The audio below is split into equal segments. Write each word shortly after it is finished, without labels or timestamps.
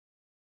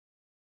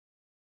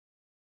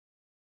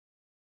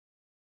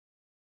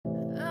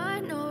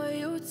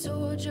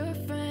told your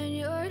friend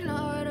you're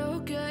not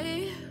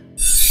okay?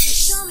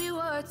 Tell me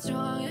what's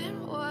wrong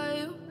and why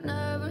you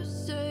never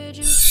said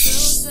you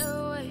felt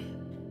that way.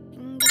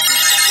 And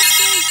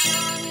stay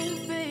strong and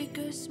fake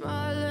a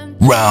smile and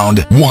Round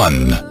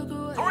 1.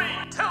 3,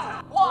 2,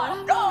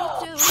 1, go!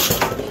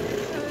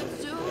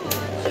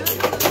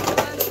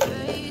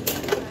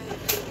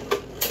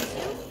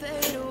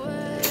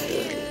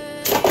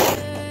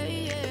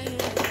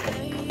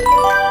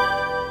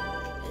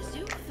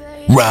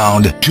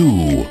 Round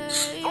 2.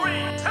 3,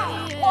 2,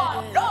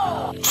 1, go!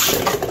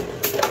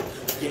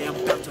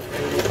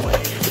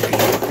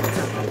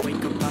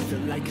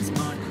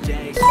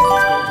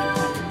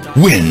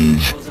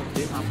 Wins.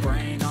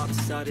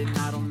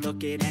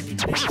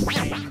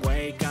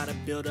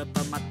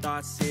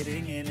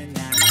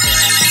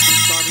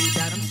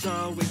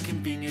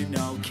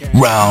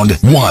 Round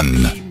 1.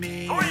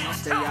 3,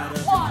 2,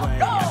 1,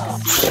 go!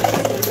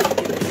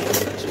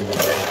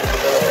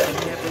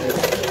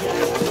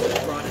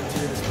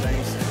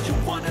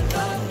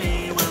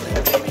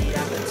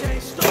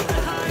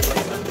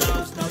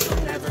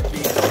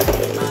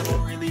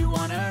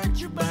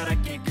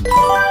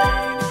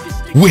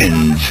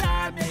 Wins.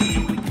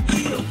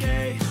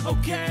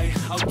 Okay,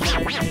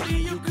 maybe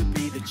you could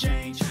be the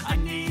change I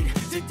need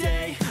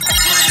today. I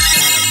promise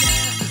that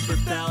I never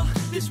felt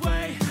this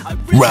way.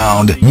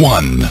 Round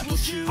 1.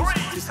 3,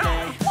 2, 1,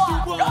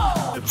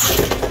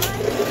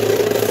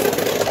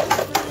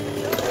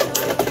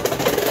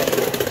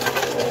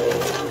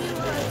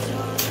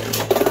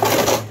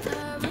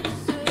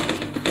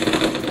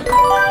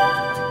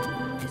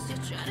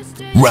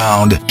 go!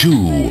 Round 2.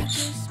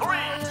 3,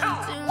 2,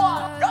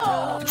 1, go!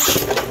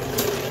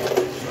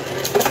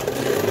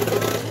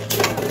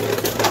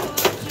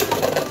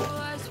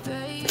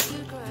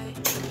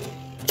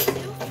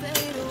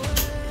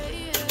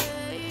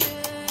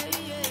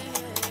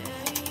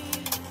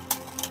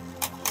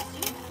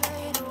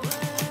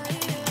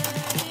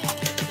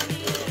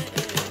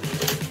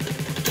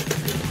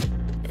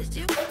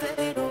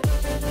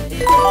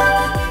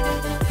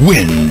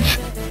 Wins.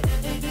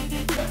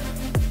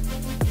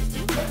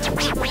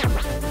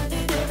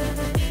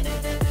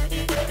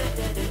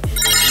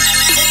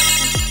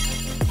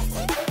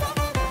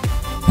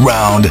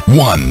 Round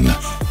 1.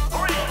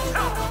 3,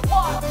 2,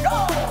 1, go!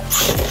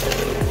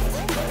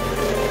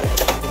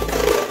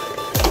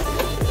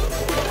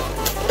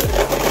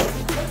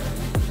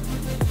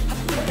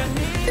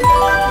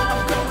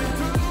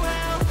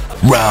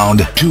 Round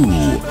 2.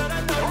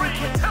 3,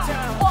 2,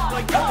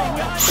 1, go!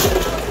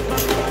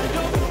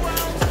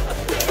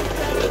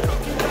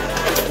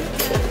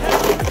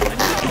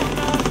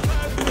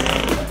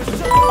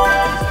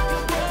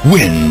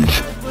 Wins.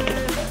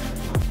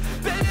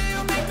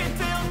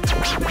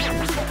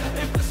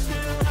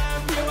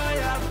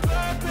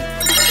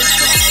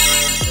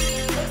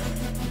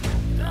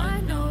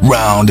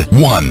 Round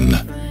 1.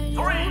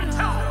 3,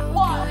 2,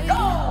 1,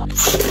 go!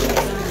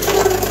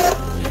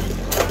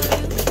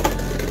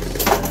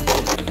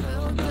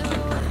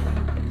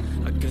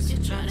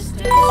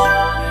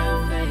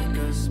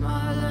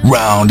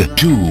 Round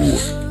 2.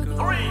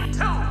 3,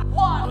 2,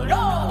 1,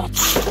 go!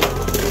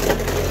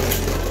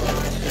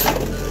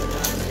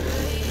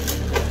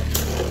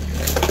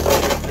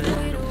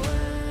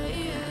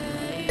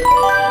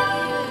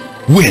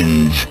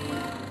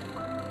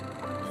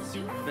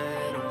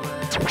 Wins.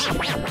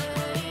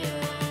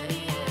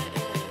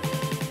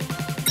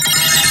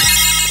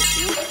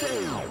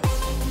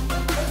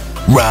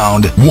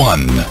 Round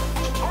 1.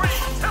 3,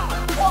 2,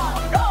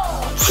 1, go!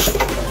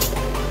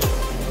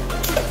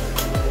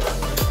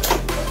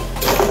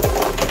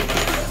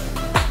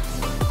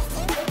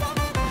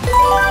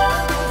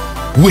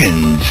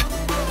 Wins.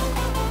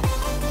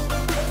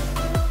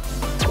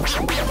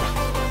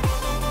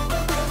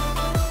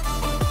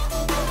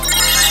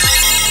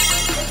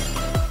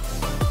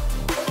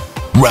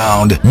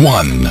 Round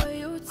 1.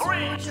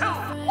 3, 2,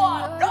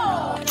 1, go!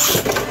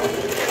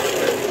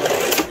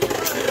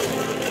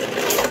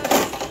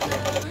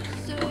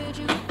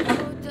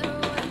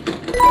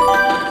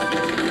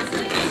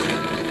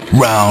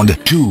 Round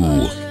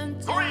 2.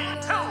 3,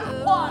 2,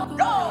 1,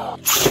 go!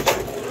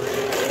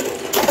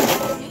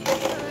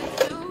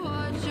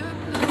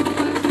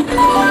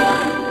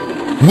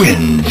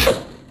 Wins.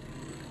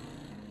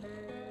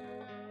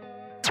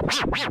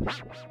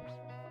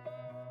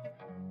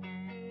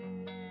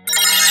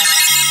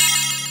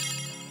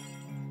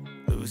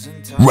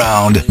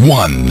 Round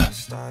 1.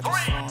 3,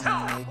 2,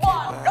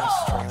 1, go!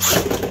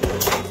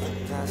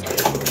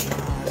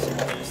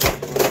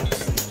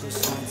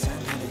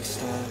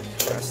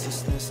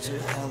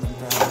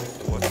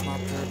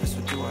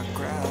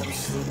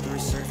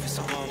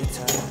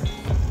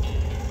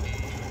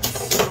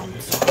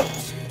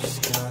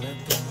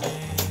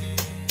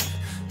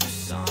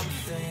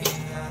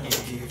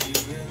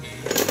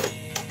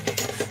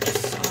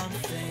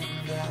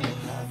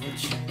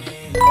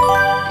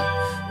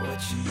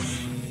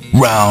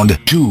 Round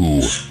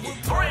 2. 3,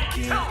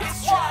 2,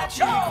 1,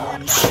 go!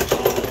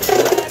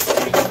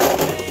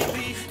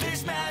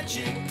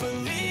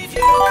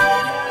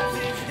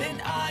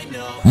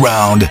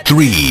 Round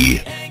 3.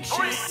 3,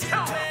 2,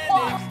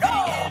 1, go!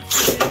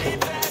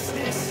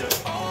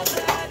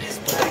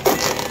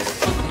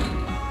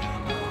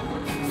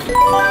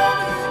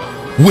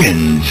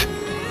 Wins.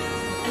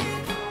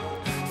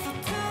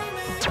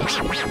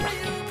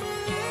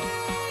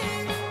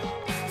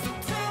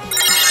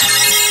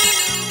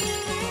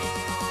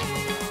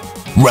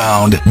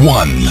 Round 1.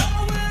 3,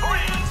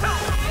 2,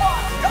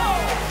 1, go!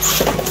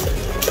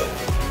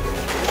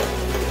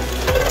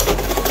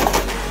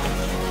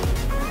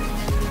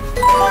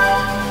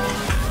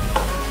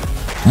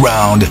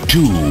 Round 2.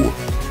 3,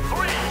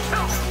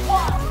 2,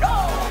 1, go!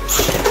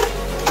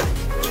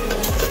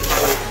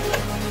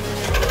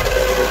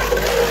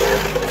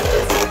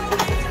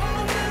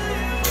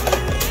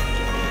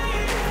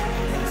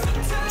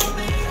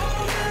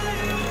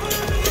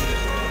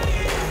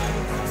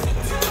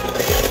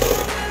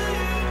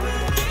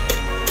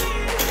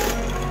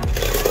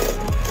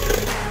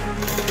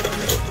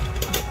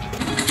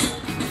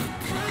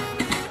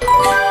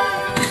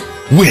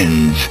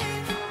 Wins.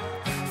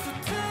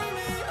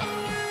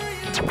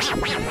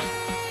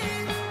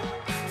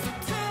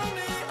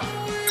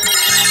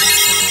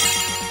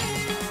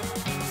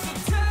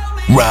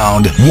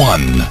 Round 1.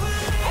 3,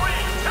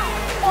 2,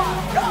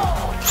 1, go!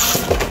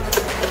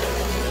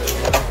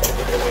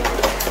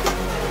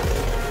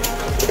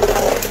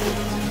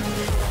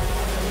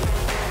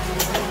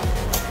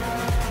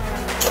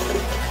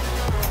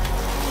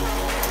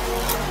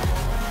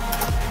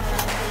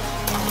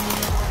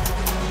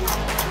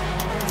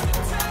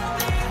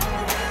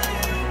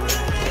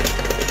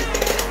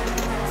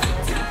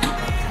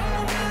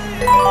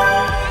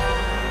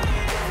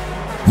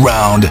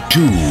 Round 2.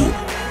 3,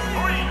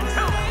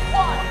 2,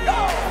 1, go!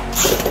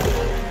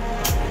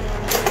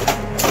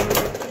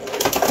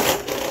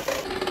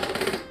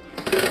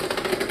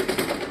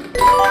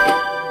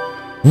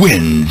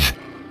 Wins.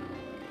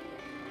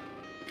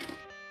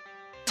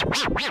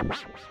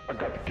 I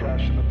got the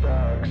cash in the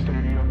bag,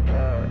 stadium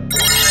packed.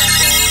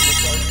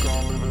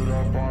 Gonna live it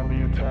up on the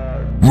attack.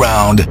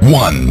 Round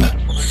 1.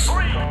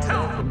 3, 2,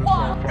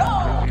 1, go!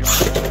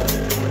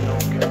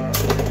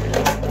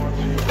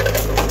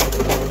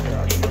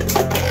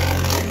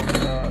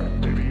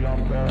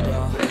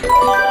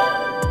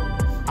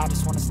 I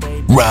just wanna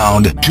stay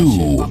Round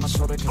 2. on my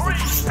shoulder 'cause they treat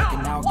me like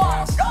an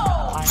outcast. I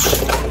ain't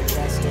gonna take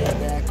that, stay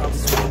back. I'll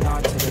just swing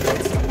hard to the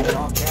legs, got me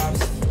all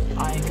caps. I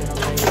ain't gonna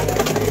lay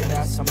back, pray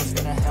that someone's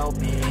gonna help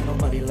me. Ain't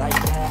nobody like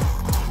that.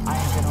 I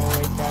ain't gonna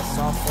wait, that's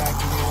all fact.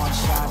 Give me one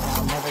shot and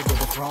I'll never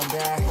get it thrown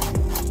back.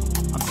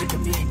 I'm sick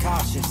of being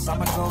cautious.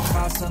 I'ma go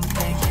cause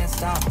something, can't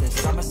stop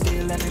this. I'ma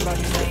steal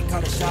everybody's lane,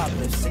 call it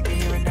shoplift. Sick of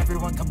hearing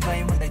everyone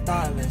complain when they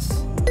thoughtless.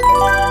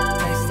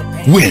 Taste the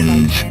pain,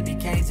 Wins. like candy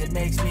canes. It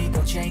makes me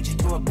go change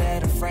into a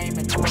better frame,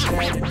 into a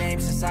better name.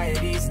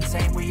 Society's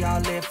insane, we all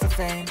live for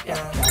fame,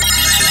 yeah.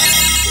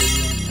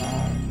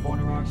 Born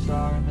a rock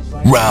star in this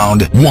life.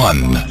 Round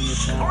 1.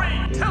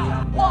 3, 2,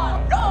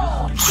 1,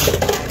 go!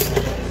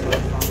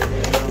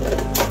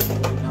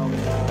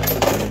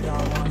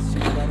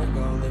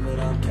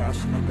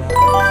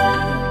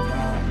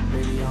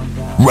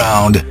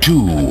 Round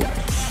 2.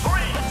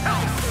 3, 2,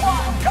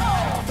 1, go!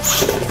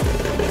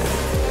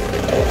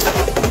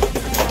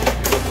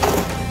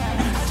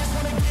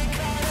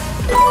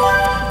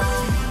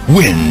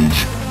 Wins.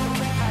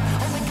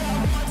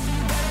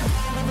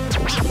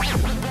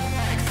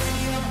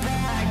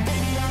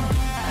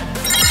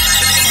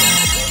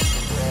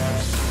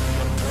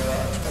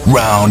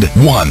 Round 1.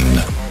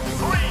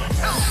 3,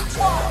 2,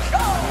 1,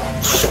 go!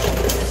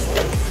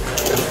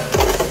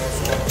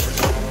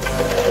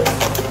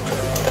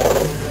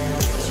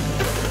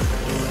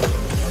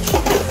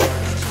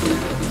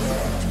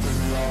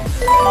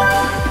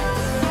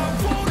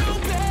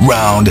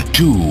 Round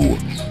 2.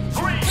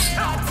 3,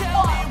 2,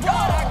 1, go!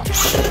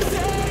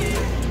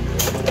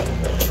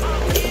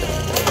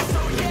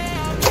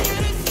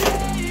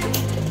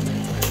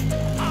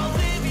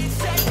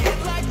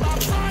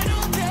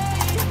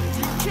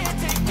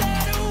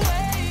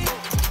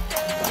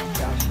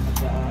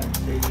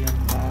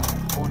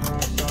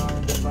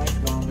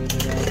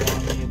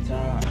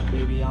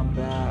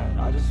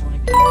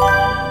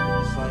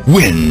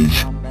 Wins.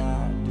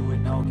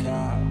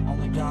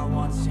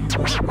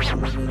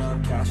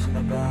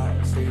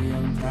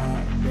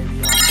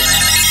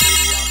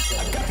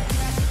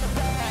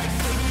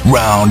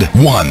 Round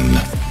 1.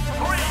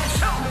 3,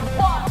 2,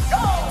 1,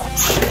 go!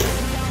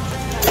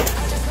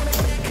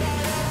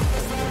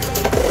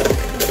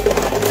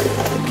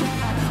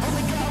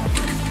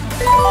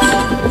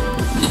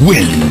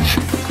 Wins.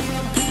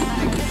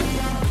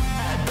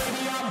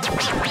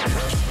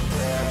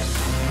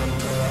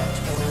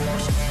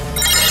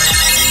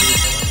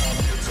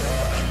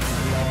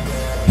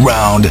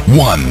 Round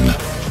 1.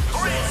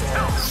 3,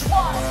 2,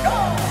 1, go!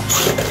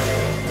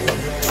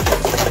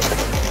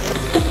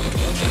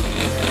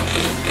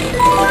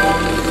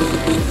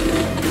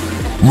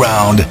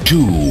 Round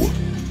 2.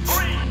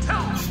 3, 2,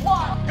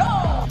 1, go!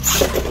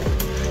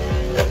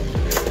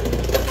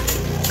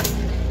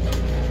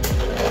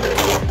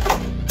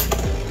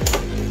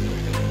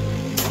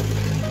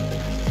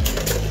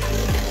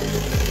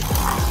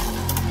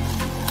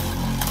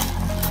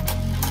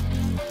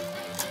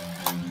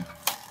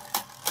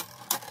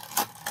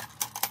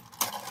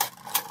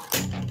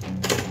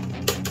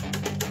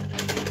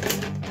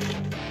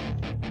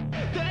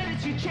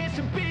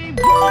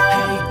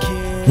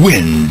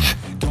 wins.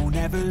 Don't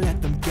ever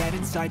let them get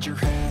inside your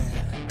head.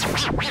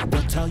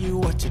 They'll tell you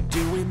what to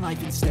do in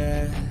life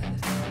instead.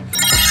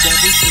 It's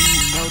everything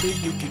you know that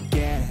you can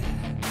get.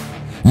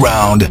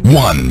 Round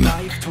 1.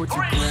 Life towards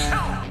regret.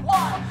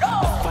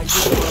 I'll fight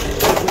the world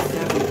and live with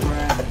every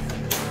breath.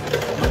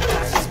 My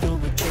past is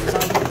filled with things I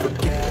won't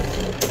forget.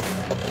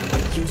 I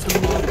use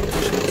them all to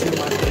push me to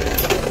my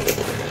best.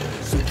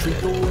 So treat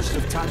the worst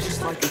of times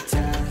just like a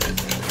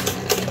test.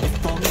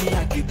 If only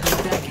I could go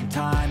back in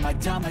time,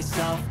 I'd tell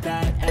myself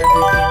that everything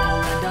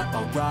will end up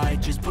alright.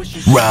 Just push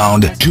yourself.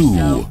 Round test 2.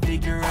 yourself,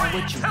 figure out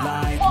what you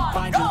like, and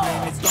find your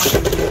limits.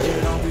 Don't be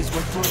rigid, always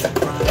work towards the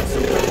grind.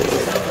 Surround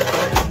yourself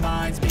with open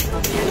minds.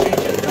 People can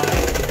change your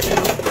life.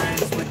 True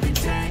friends with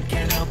intent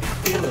can help you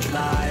feel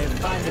alive.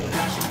 Find a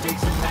passion, take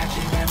some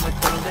action, and with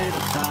a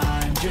little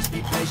time, just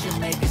be patient,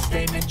 make a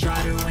statement,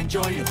 try to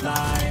enjoy your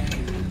life.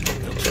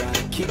 They'll try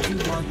to keep you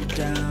while you're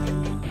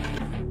down.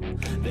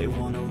 They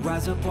wanna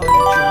rise up while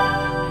you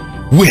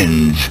drown.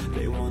 Wins.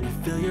 They wanna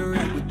fill your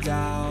head with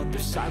doubt.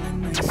 They're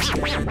silently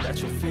scared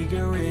that you'll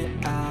figure it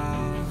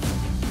out.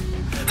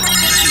 I'll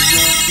make it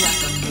look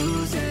like I'm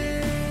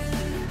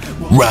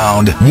losing.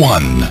 Round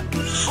 1.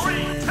 3,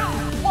 2,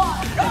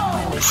 1, go!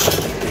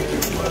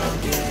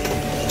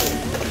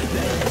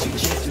 Let you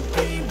chance to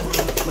be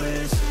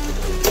ruthless.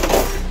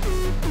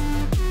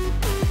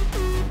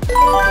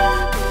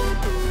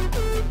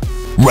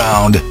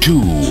 Round 2.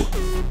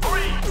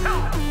 3, 2,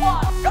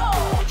 1, go!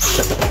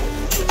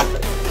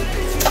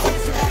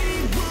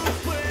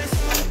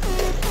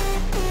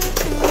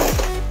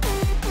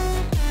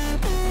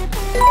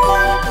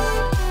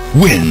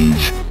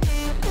 Wins.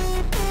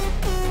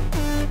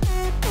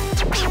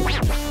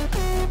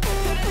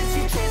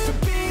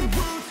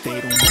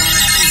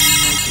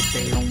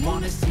 They don't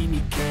wanna see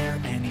me care.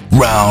 Anytime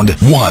Round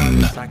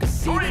 1. I can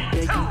see that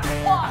they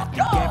compare. I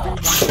think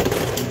everyone should be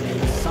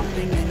maybe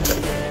something in the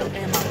air.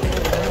 Am I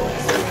paranoid?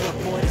 Scared of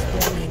what is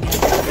forming in me?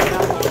 But I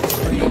walk a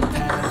straight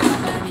path. Not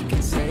many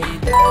can say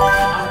that. I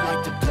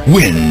like to play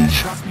Wins.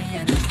 that. Trust me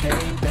and it's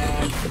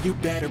payback. You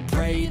better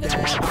pray that I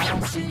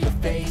don't see your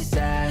face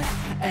at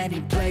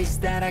any place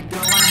that I go.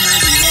 I know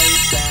you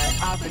hate that.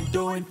 I've been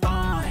doing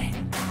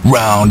fine.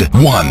 Round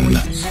 1.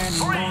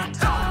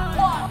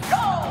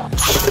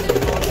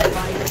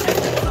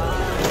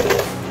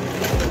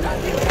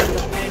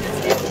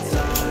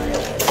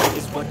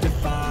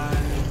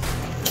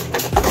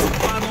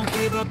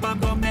 I'm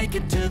gonna make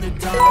it to the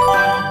top. I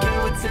don't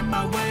care what's in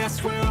my way, I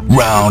swear I'm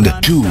Round never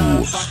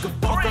gonna 2. stop. I could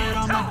fall flat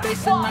on my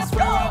face and I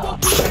swear I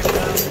won't be back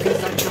down.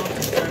 Cause I don't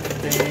deserve a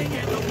thing,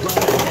 and the road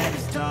ahead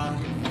is tough.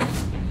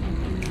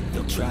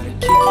 They'll try to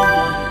keep you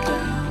while you're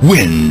down.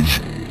 Wins.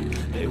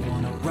 They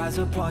wanna rise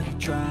up while you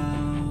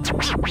drown.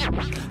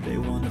 They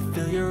wanna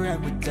fill your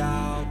head with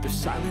doubt. They're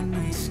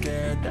silently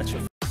scared that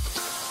you're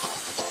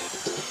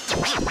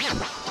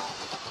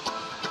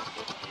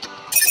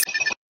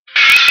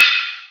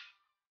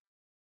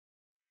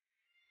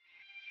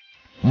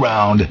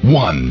Round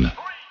 1.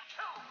 3,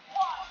 2,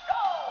 1,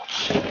 go!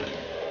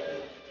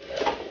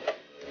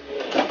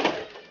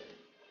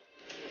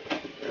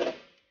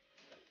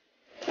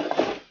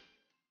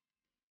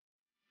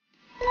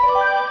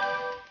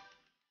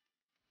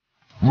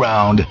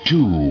 Round 2. 3,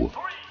 2,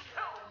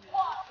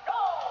 1,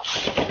 go!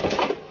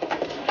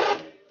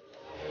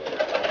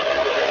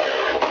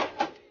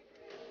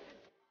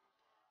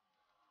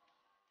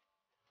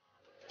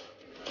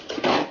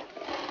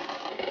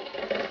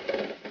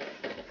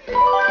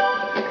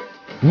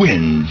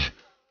 Wins.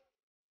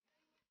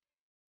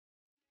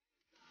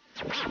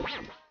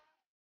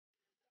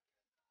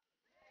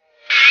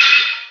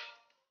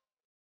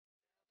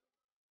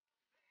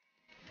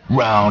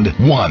 Round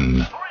 1.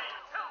 3, 2,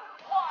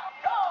 1,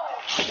 go!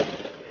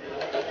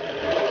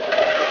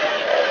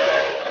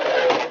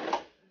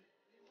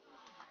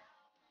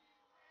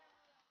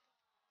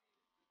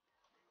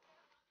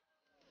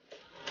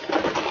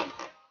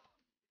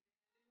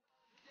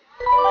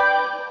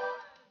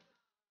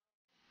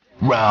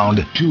 Round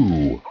 2. 3,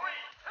 2,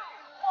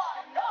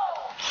 1, go!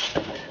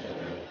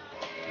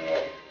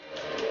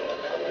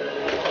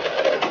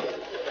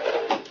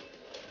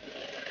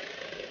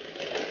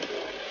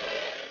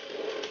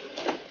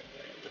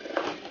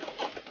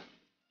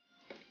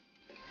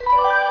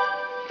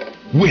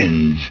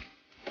 Wins.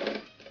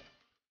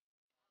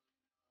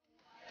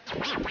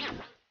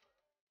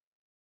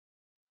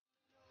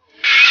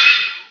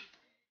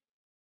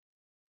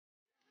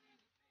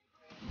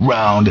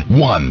 Round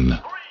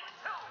 1. 3,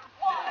 2,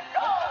 1,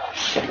 go!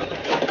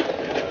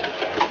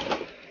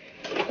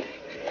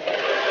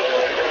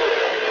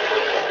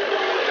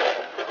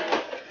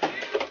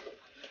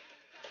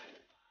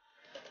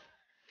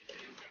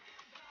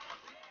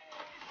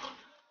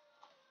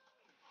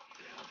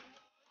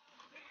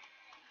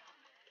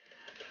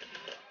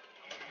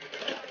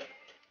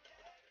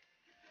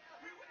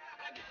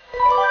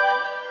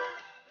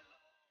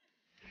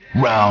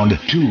 Round 2.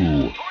 3, 2,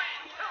 1,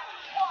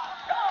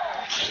 go!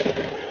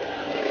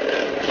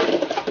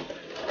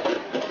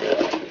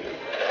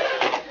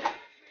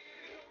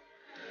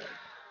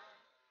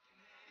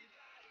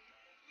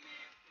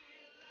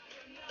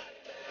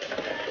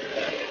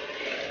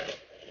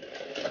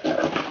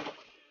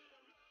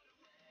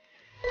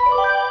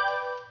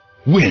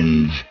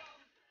 wins.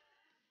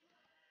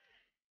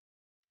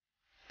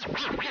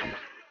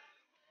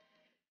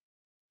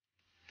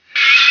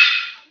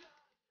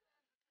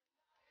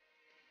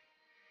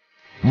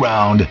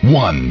 Round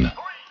 1.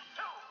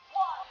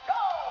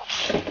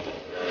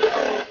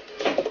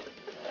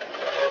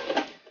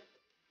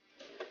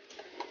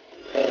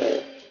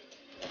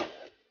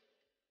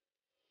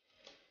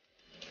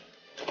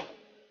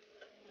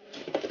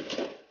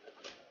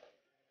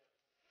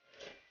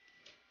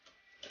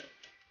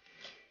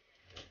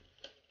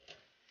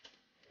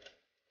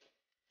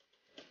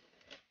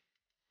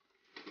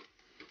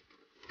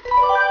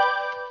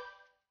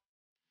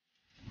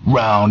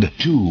 Round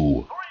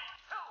 2.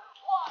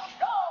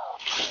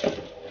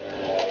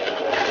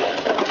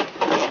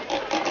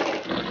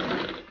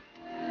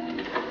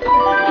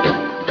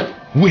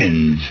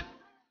 Wins.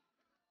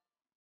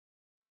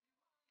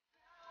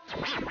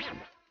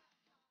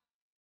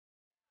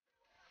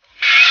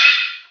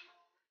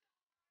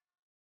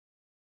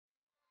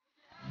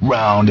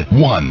 Round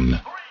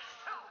 1.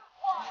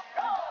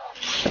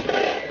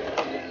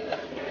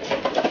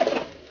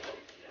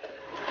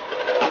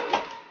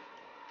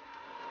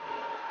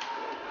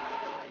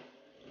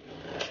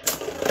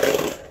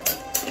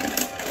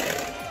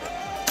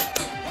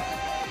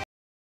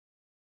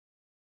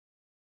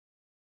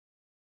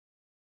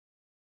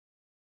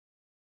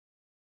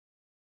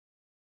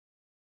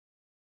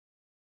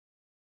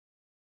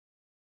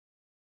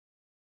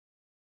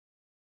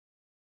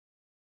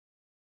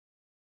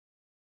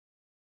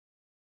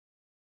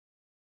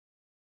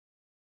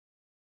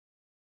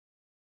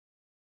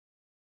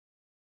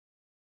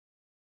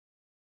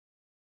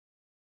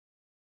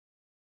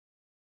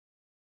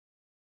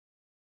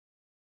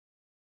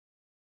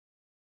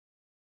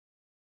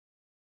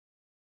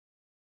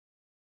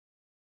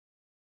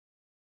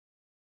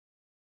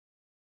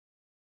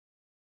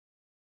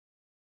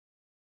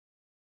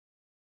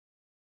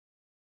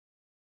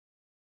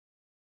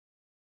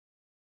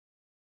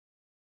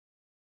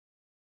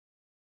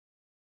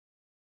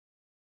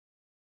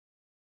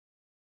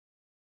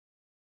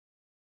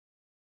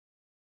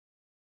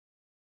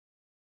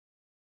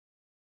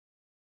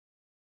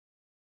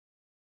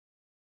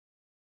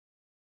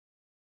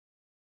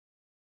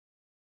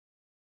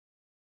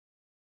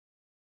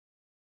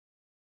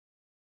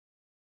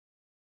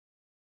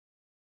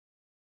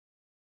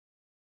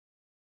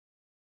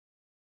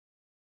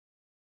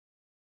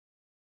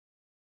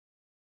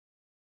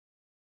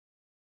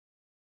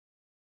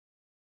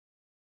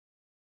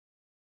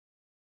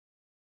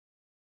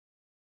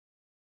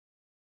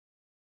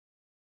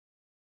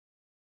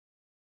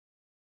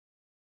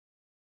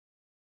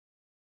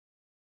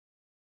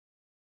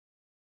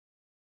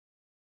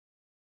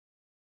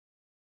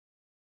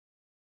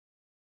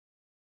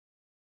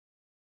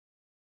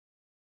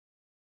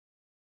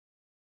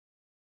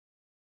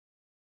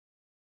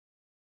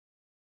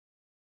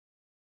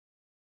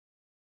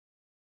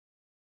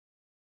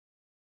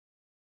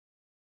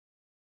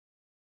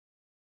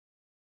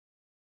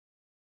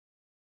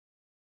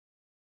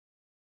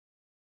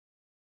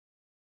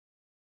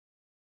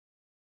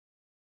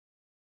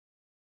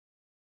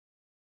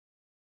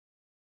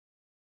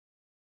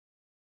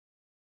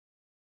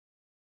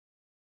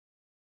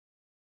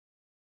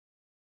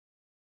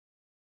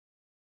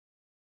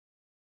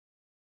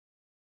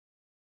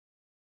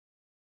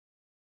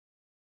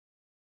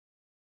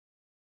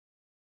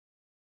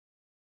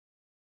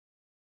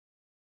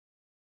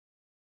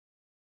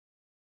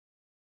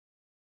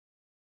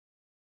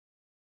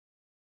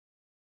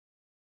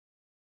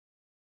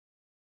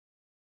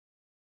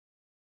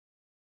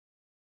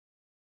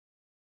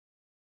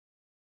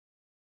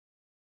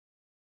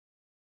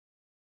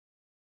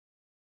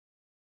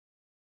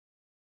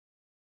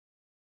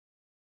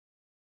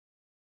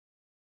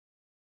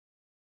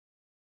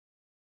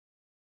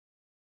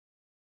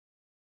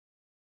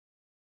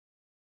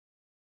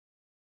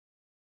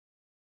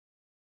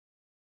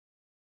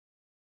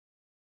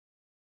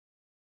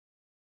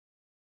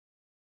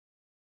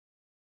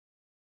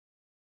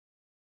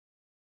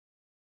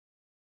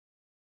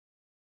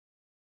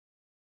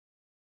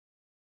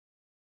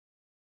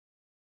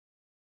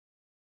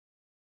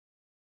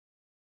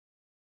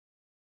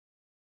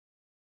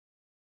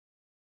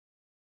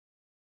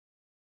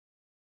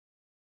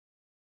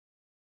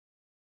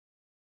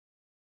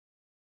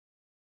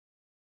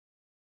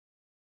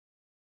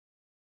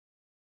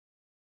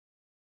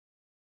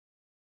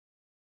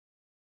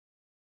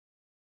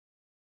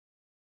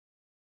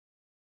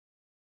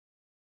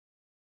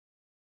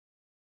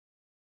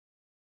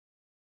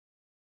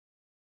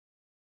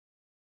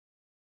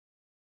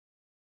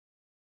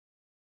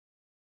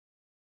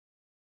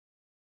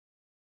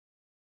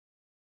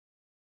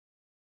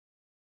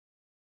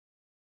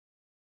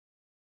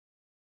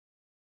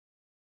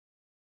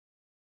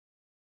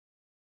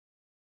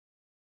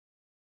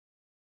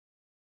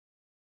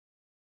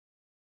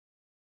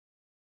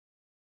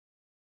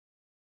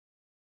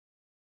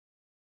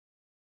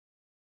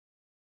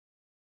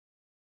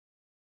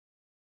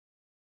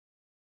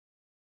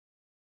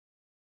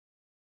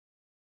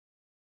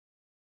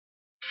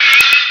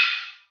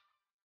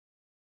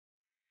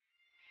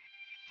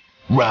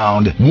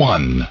 Round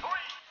 1.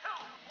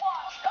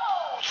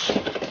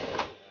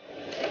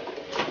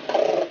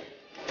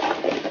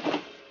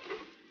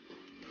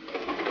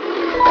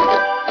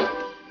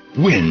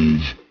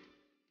 Wins.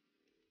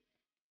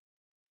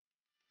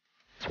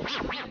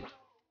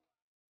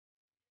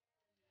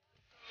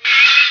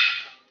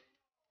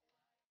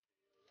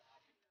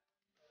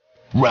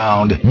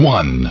 Round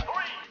 1.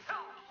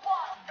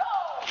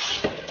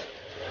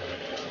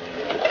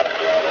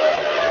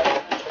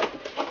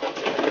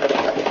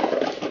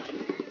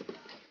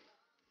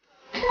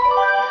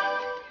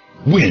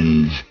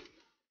 Wins.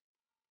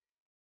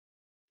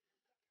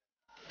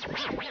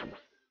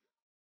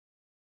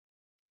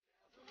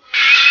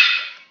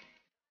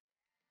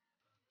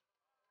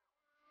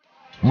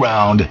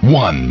 Round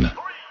 1.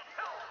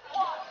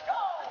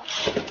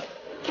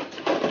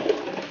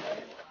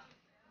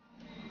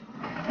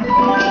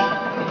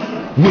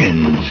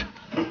 Wins.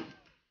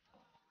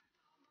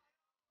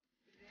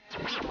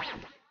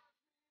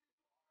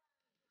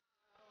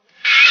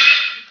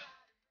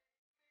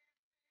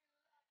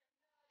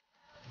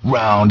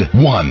 Round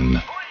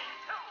 1.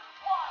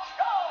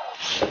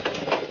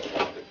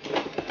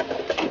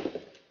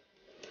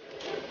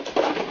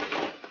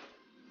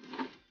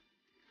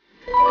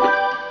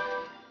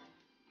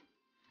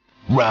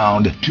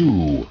 Round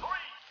 2.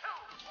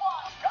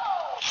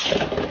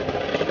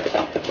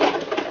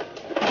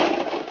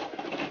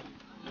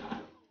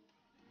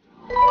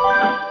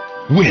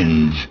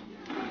 Wins.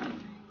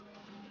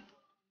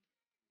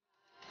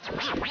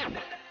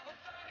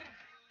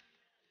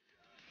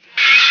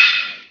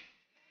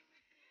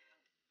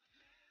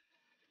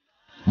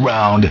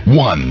 Round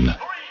 1.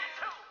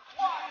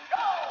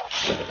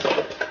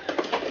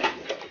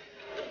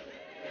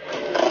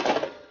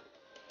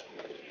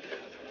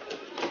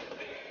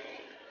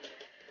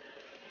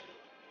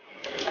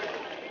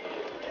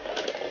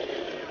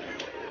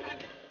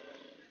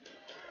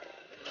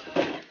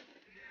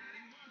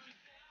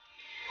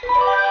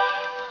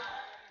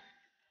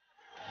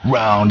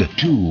 Round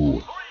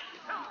 2.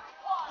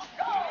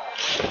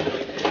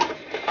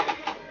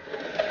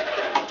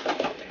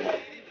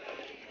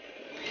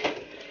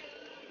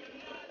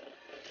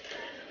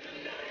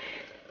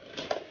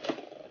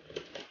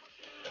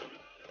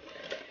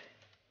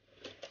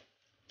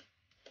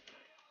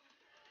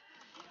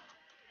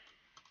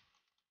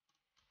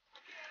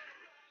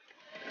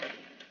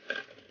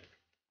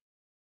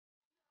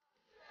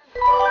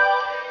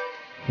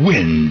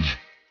 Wins.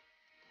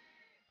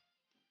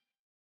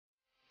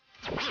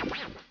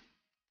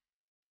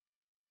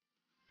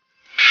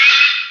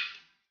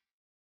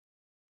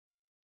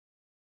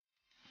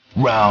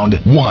 Round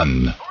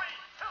 1.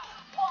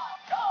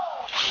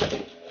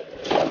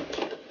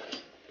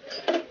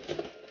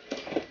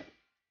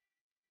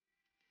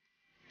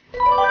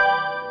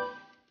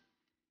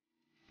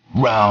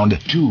 Round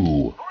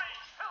 2.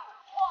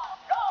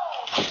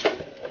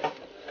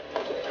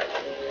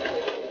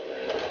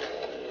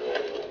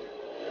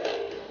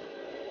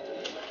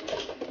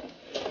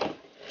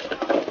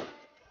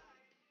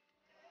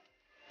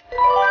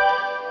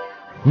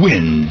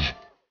 Wins.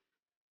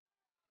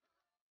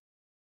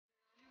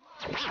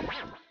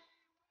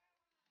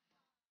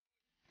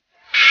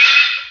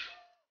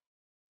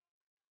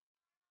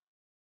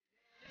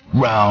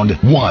 Round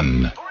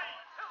 1.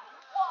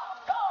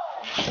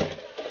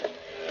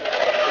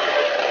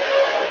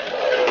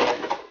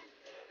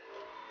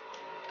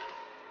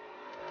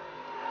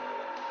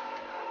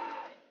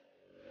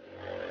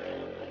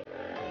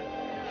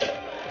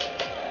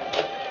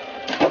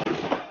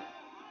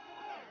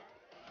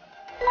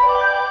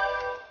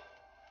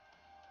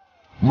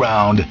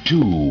 Round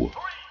 2.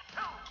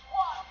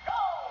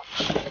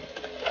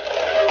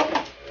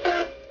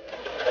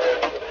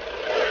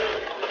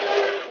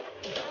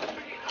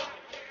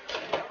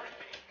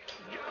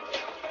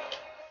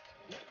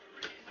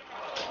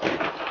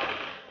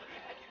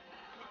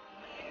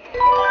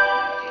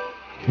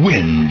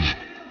 Wins.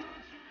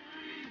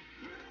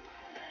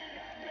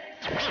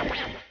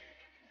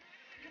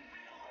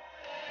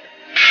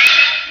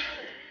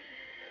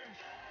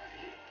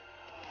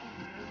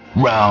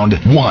 Round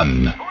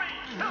 1.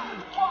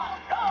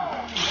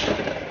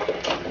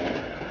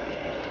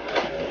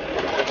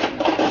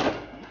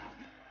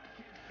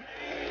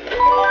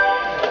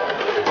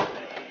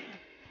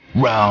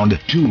 Round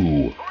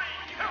 2.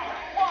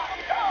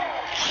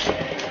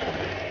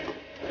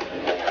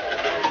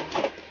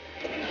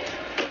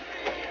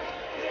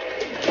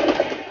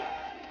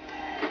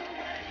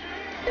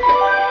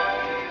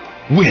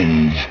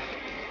 Wins.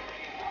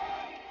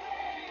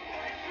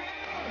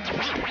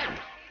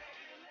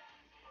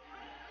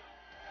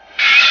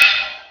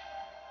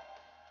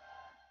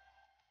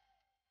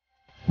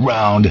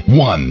 Round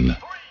 1.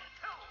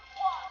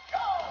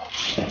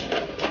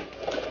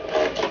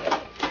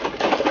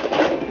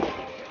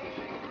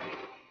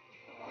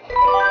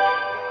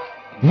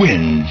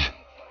 Wins.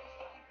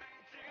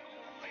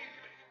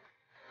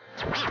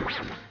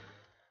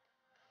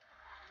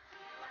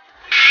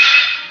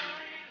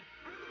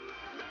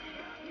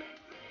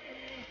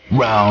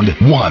 Round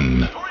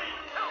 1.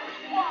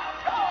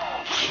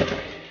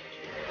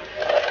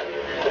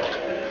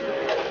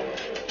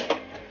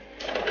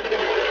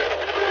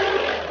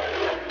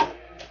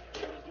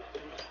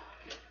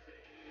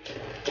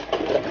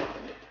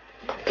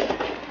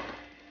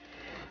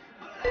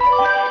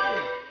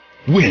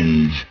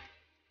 wins.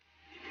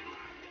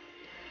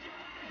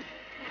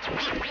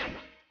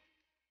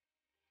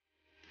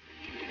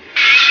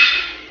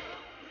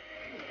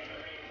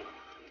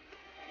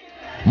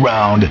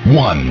 Round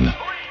 1.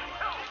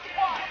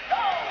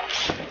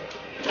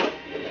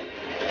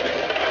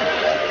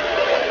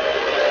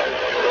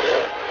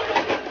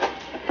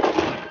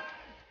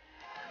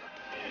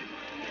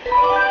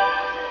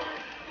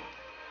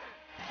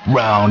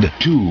 Round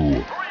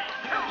 2.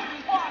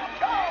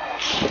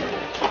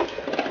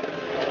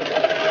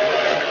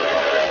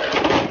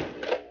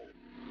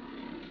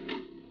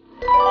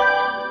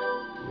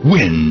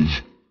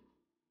 Wins.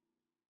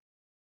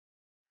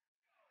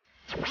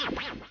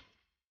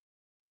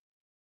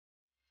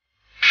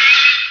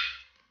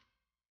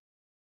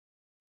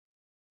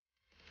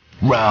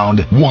 Round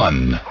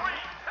 1.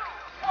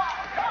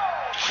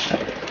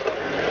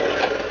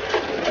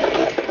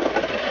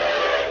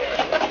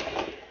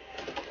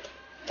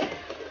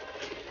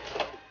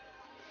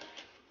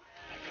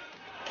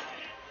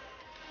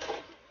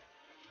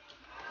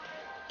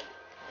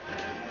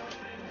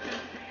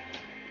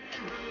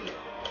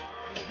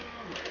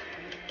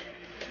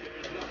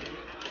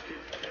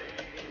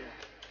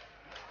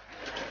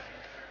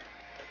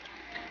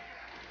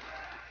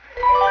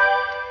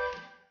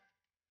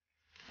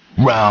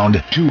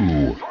 Round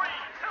 2.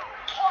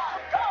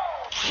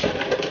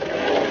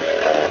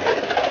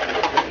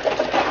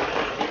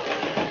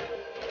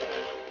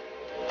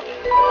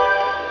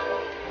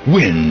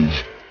 Wins.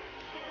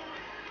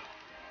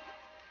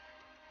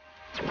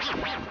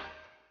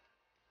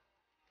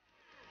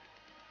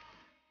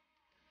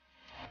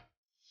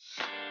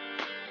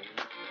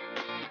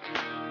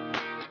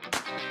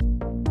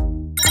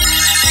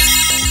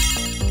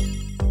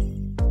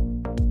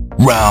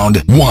 Round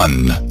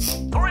 1.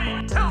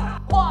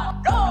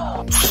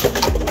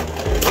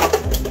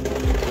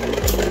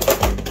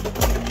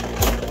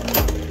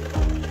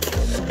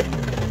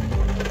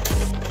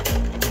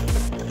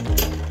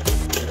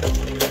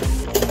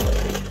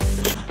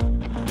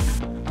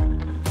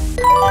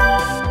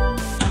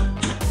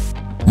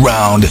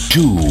 Round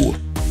 2.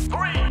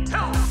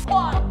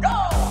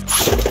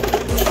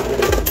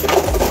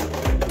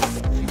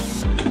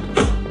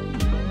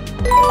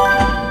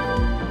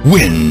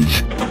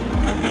 Wins.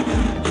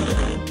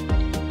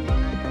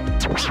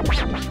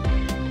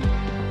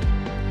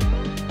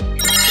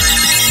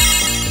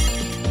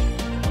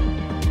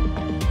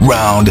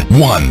 Round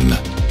 1.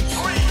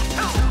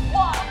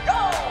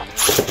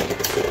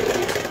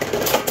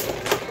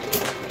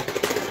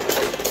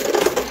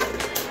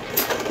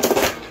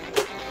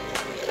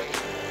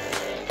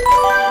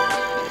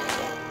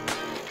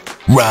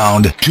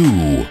 Round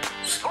 2.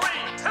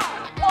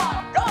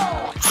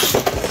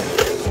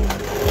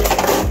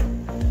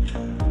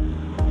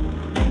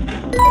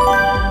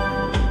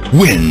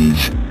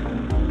 Wins.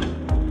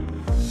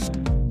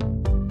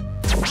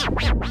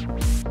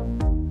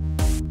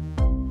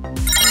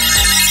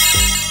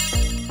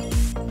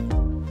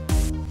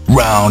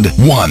 Round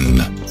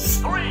 1.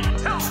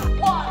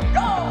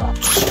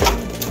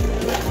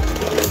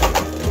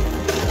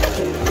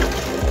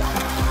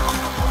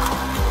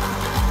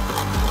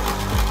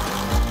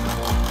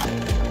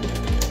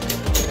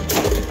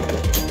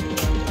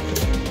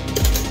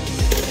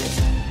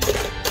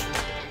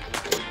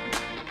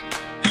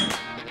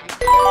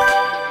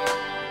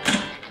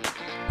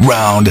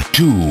 Round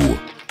 2.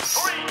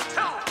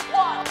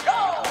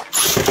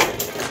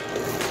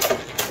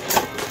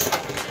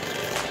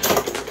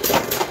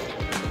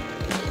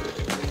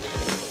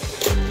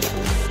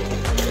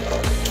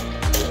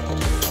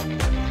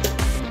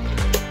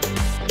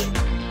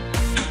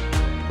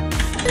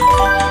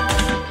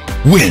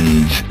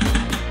 Wins.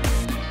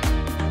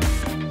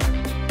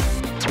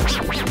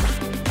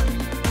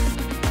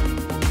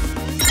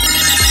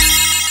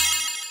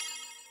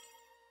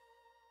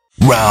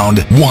 Round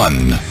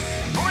 1.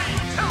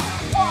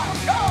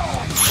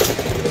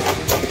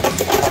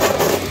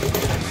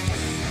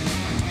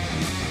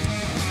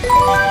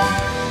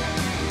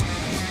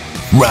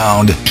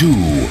 Round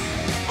 2.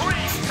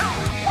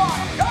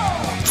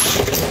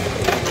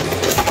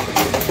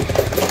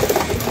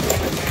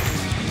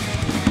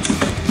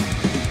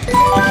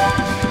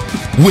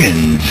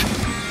 Wins.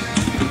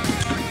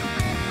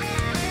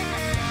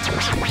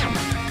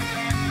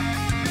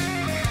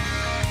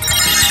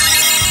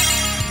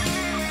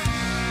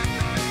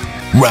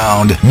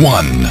 Round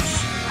 1.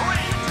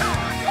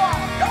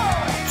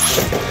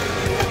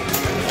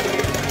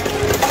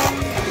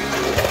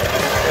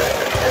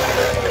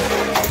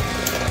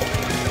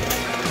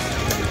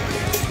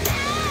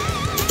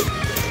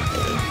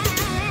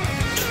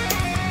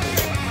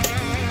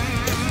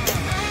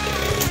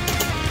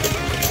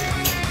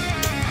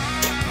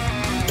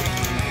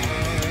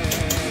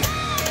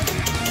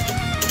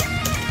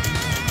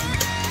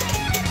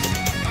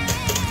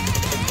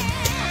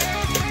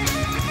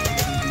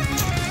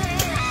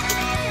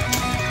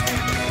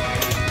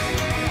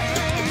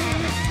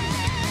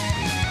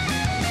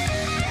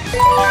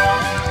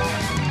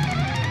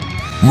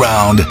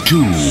 Round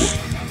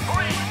 2.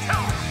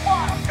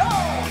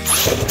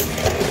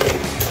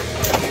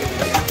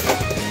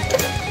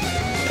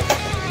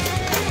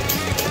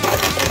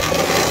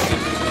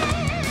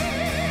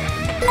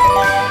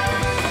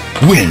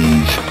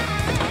 wins.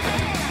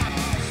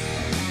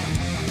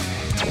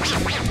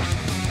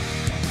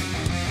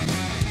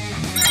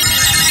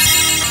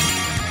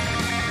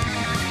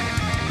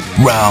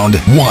 Round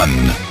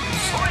 1.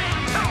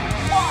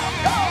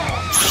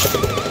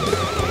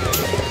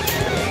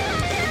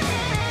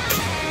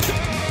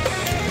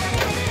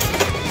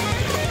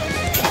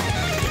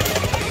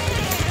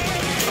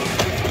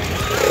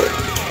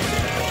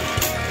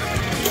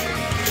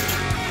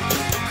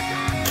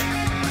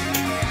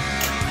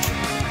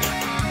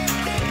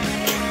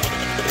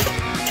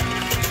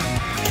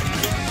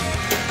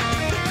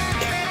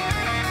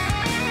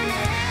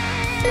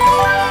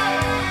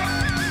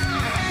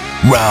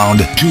 Round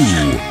 2.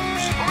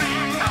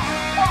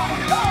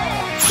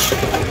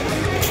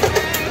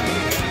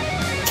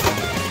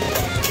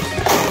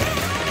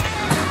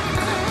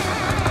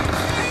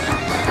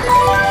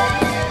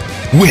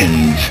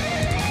 Wins.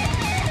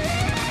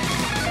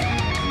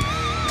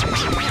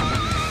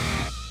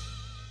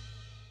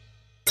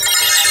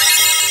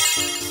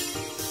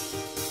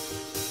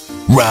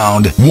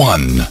 Round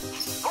 1.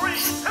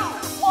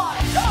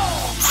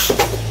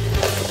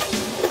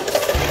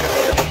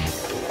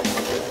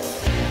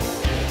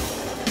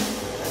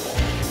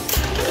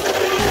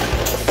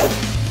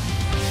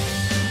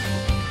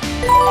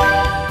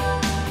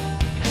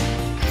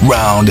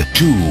 Round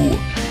 2.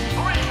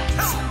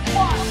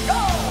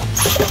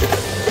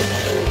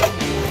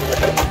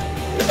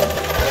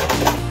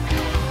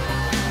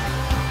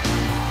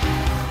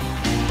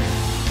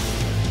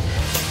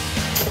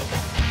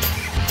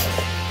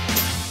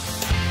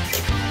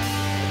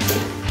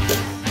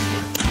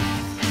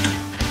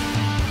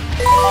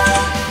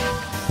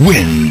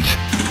 Wins.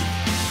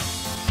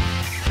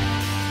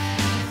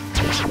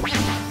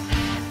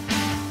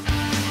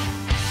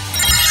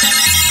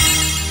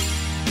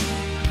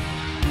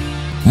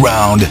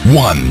 Round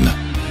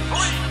 1.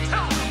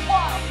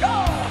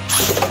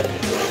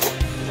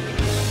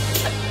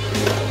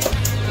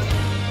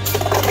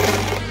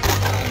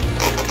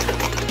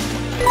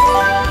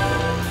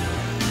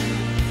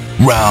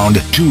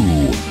 Round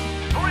 2.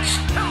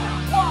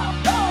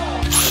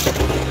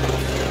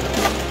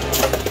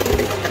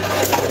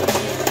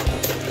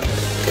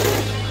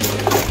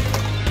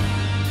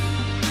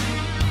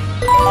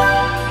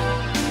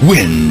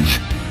 Wins.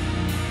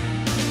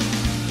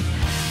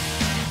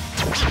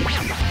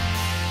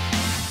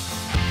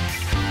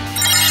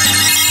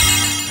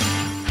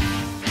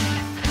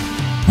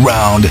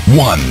 Round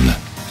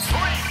 1.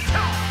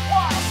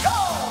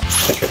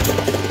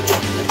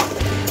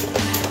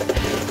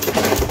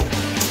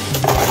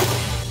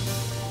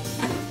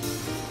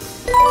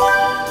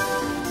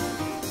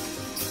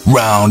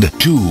 Round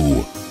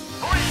 2.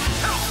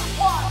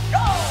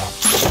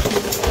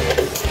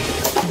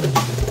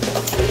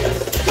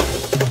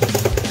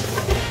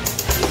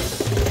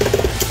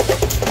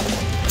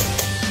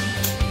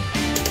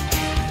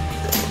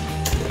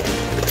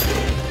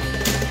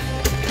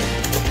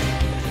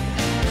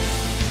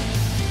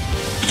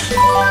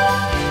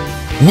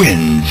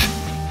 Wins.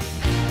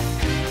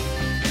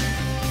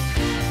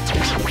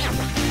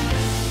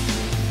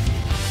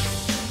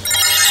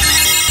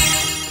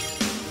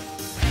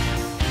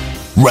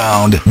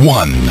 Round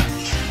 1.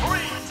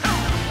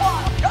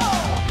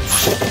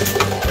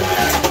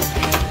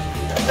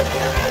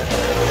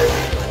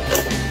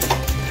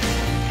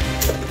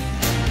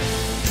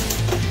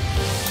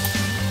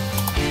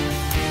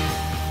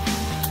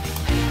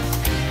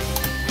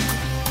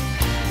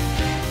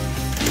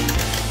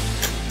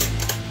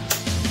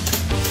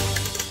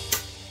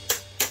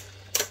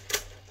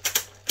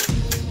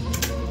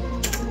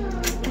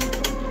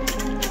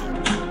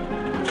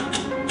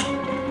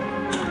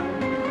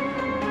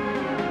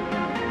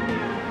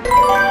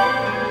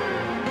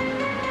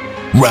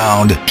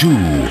 Round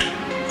 2.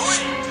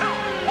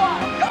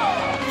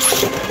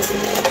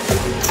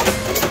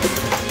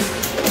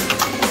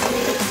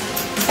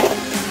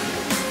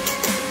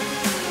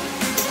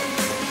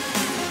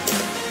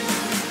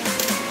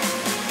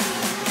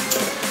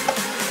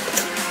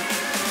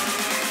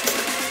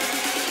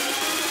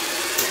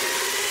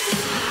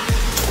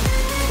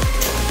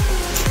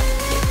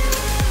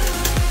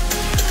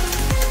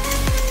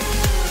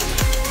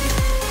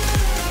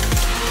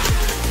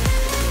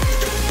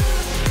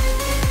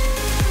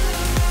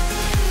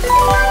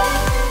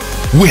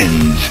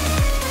 Wins.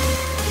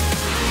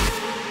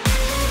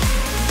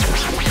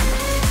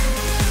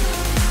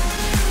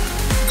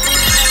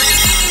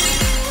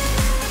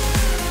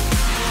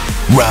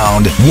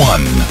 Round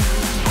 1.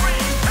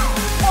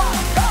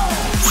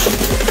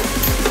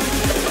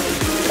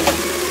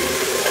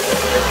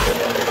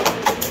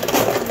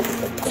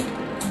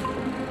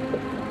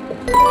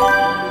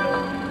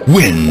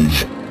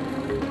 Wins.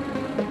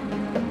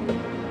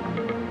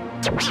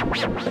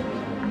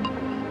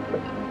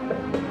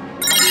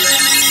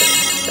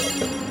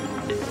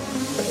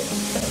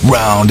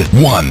 Round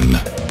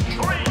 1.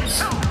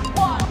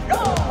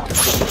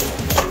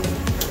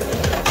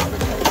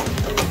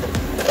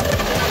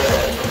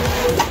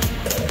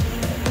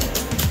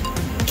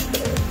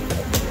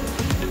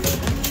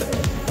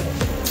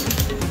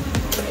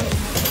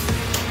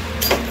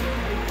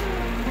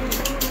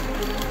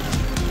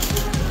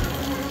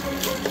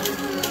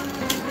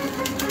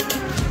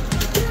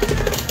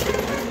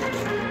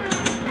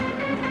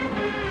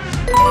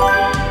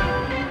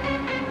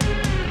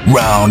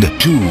 Round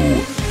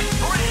 2.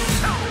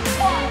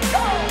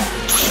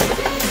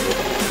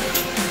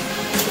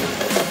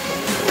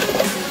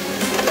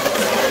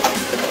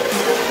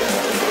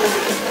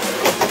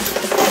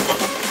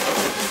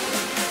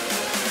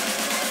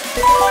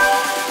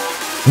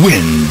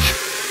 Wins.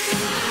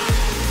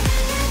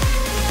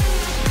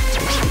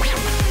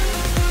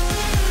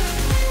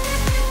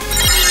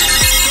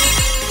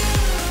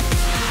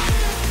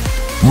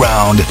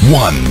 Round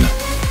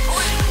 1.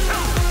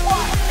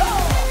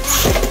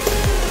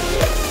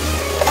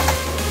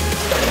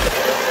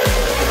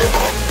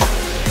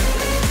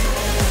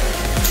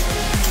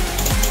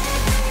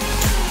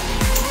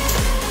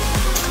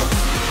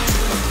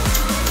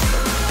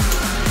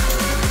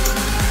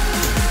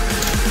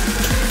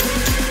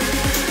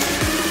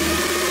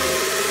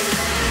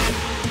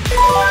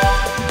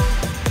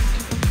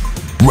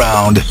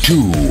 Round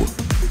 2.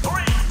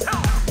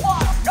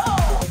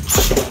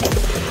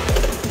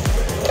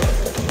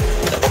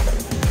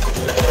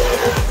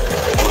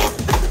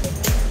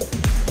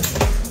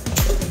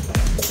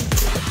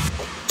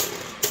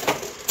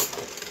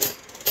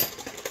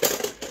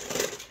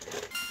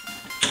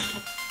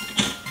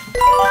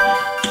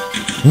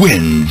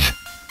 Wins.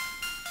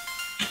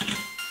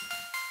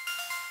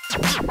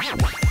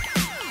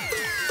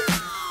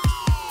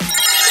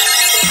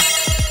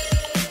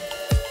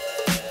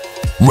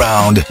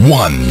 Round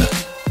 1.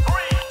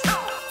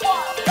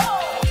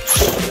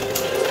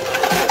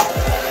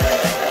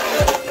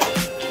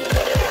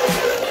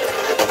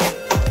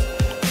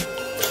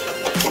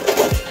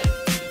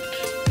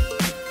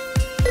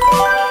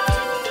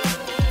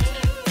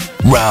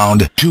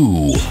 Round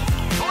 2.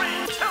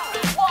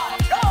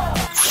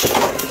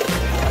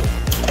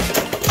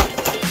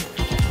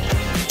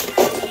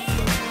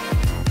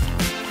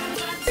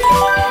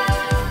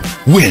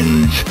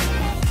 Wins.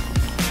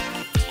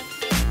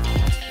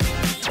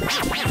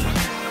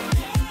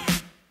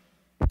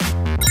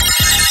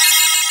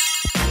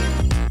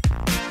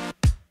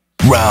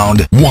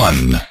 Round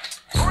 1.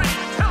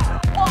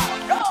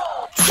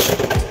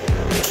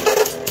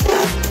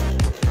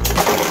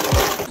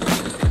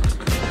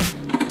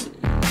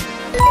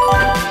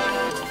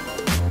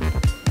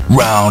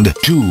 Round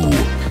 2.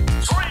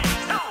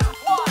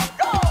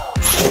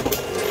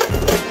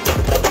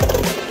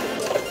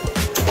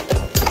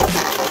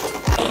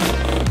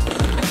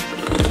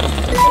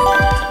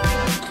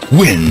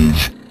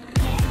 Wins.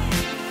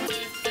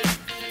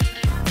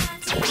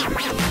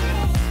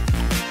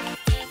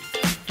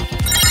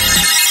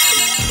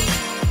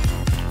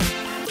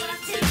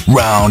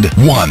 Round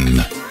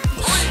 1.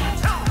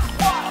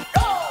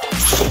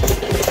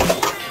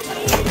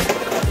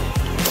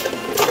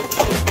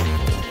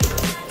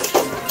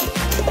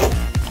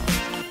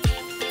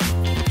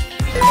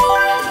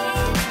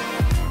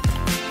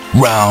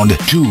 Round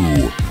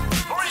 2.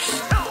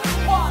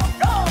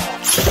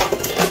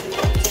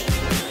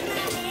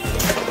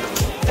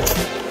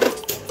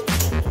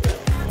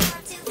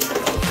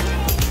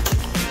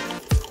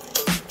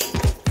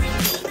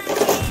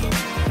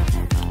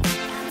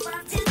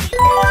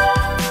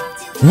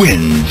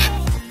 Wins.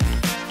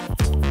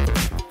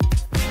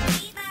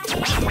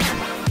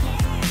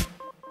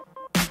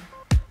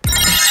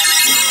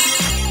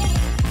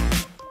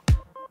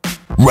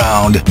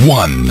 Round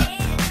 1.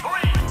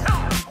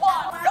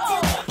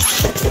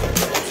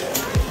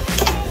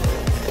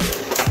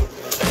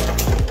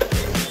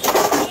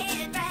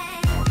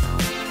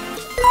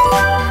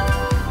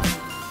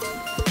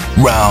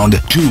 Round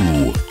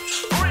 2.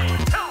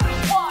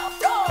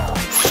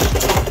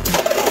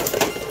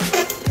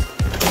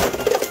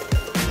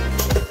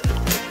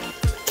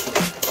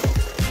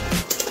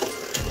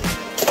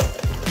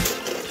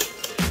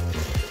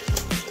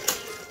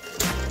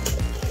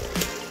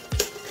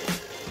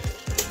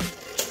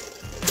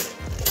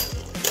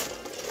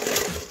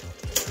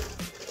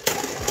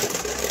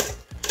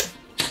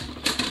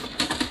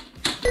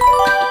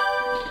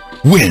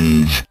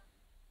 Wins.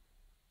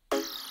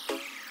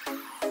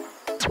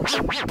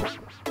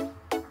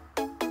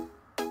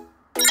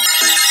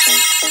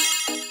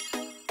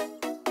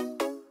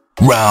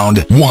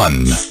 Round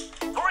 1.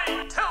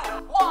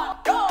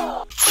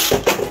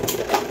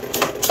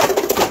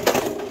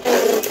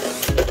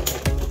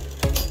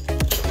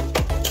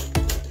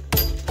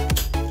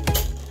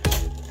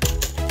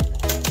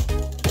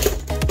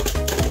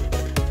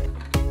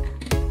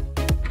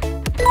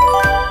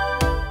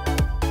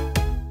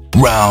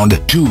 Round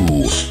 2.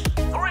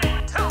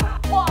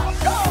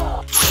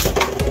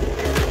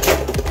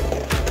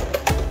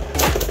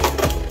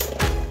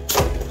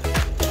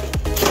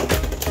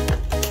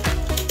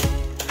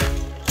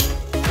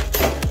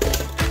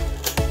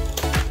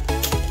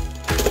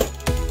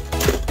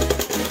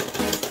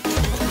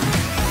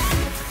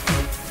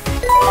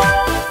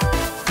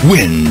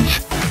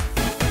 Wins.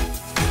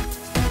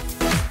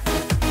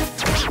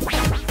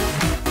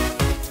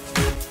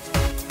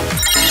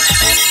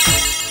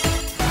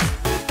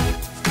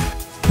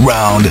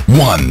 Round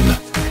 1.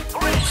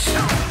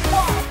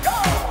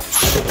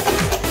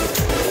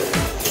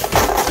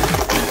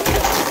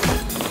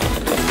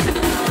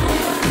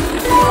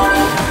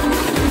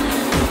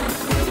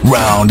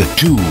 Round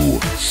 2.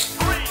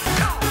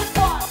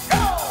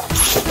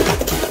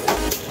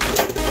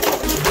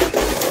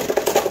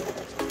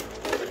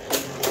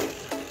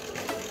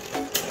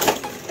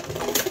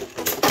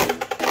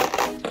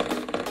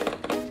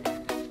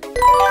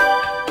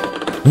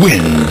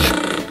 Wins.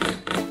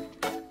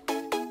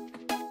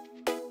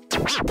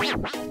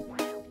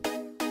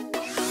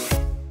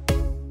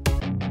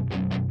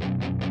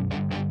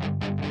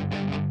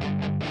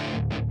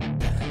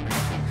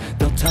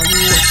 They'll tell you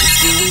what to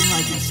do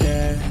like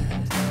instead.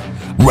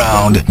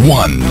 Round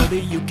 1. Know that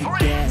you can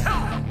get.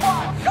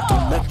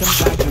 Don't let them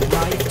guide your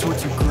life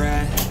towards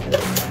regret.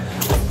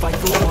 I'll fight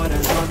for what I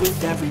love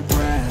with every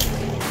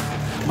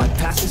breath. My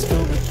past is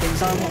filled with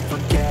things I won't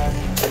forget.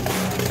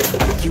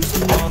 I used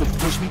them all to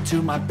push me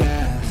to my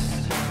best.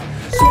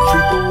 So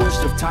treat the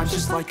worst of times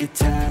just like a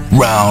test.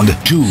 Round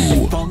 2.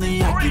 If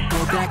only I could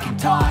go back in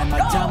time,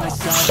 I'd tell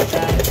myself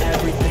that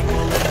everything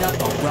will end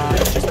up alright.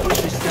 Just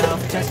push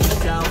yourself, test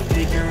yourself,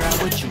 figure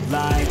out what you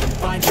like, and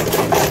find your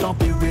limits, don't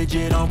be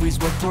rigid, always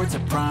work towards a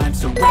prime.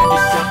 Surround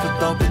yourself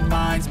with open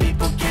minds,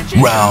 people can't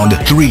change Round your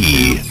life.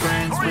 3.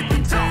 Friends with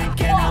intent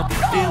can help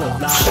you feel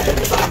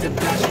alive. Find a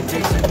passion,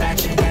 take some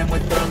action, and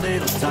with a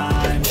little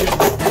time, just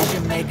be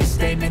patient, make a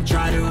statement,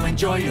 try to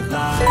enjoy your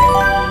life.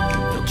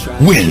 They'll try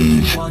to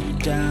Wins. keep you while you're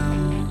down.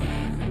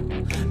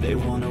 They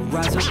wanna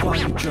rise up while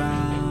you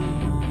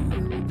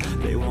drown.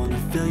 They wanna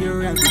fill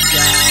your every doubt.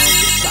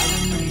 They're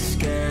silently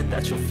scared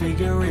that you'll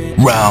figure it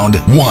Round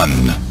out. 1.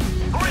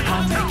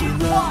 I'll make it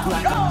look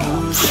like I'm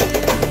losing.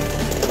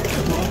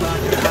 Won't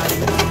bother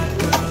hiding my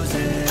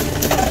bruises.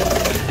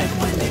 And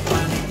when they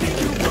finally think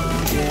you're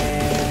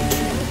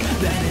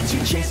wounded, then it's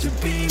your chance to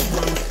be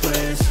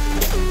ruthless.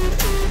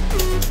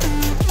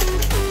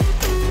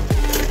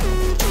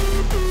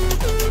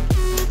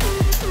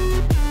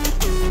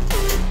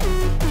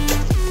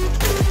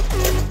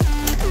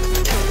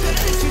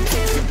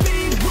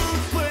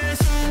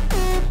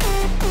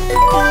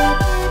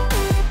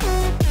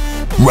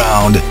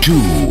 Round 2.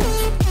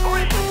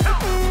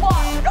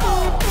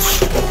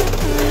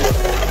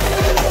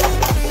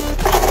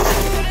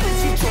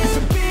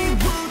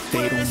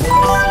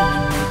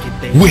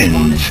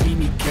 Wins.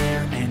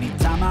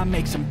 Anytime I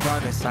make some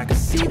progress, I can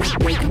see that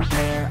they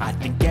compare. I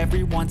think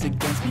everyone's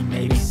against me,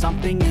 maybe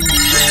something in the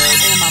air.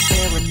 Am I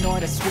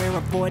paranoid? I swear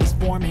a void is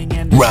forming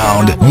in the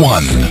Round air. I'm on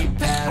 1. the straight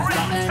path,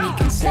 not many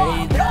can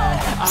say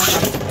that. I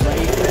like to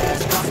play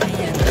fast, cross me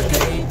and the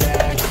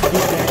payback. You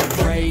better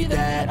pray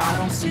that I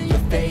don't see your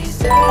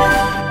face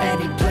at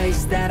any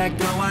place that I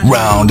go. I know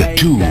Round the way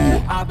 2.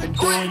 that I've been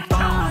doing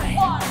fine.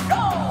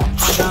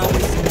 I'm not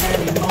wasting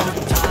any more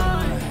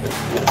time.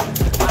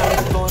 I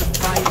am for the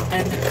fight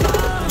and the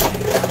climb.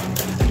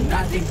 And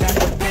I think that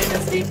the pain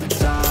that's deep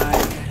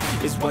inside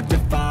is what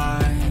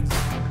defines.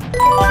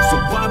 So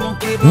I won't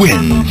give up,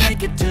 Wins. I'ma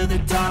make it to the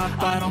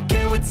top. I don't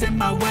care what's in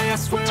my way, I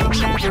swear I'm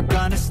never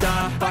gonna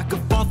stop. I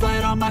could fall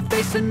flat on my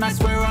face and I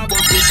swear I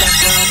won't get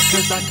back up.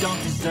 Cause I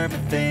don't deserve a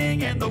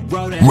thing and the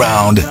road ahead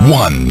Round is tough.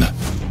 1.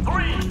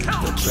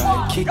 They'll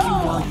try to kick you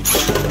while you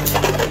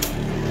down.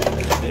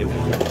 They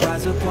wanna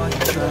rise up while you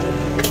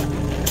drown.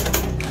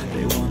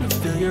 They wanna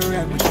fill your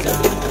every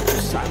doubt.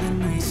 They're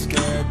silently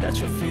scared that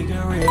you'll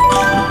figure it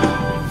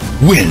out.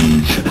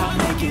 Wins. I'll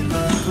make it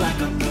look like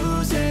I'm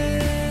losing.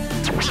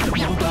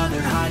 Won't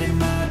bother hiding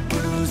my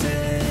bruises.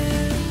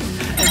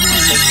 And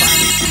when they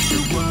finally think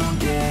you're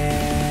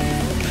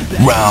wounded, then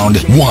Round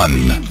it's your chance 1.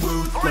 to be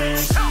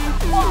ruthless.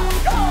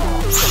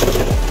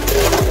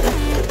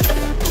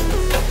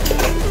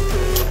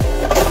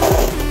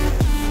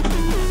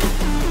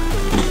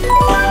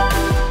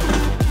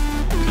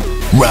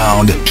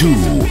 Round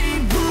 2.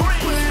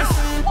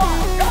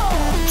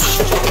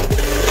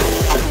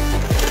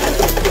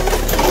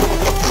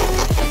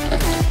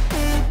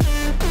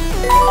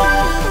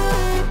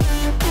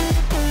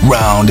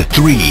 Round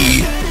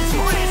 3.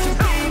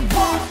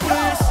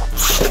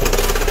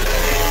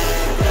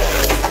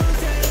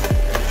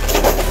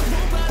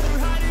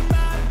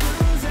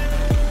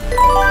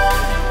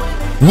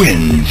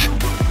 Wins.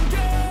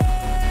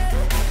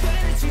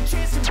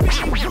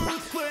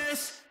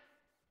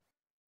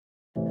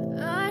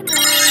 I know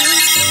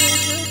you're so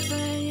good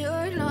when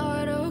you're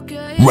not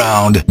okay.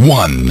 Round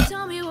 1.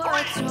 Tell me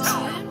what's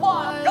wrong and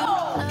why you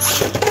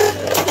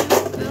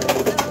feel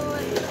that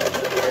way.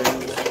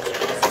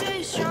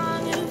 Stay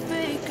strong and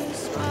fake a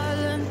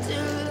smile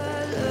until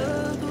I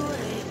look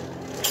away.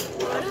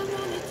 But I've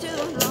known you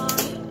too long,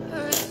 it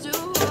hurts to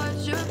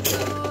watch your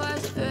blue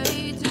eyes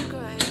fade to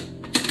gray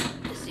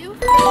as you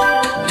fade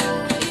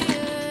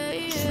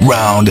away.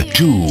 Round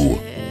 2.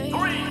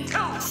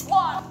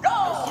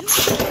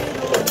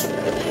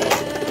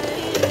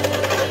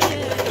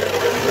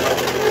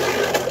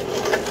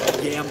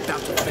 Yeah, I'm about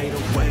to fade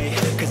away.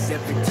 Cause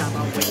every time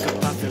I wake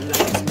up I feel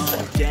like it's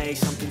Monday.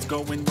 Something's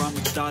going wrong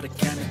with all the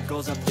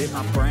chemicals up in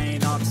my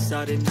brain. All of a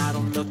sudden I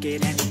don't look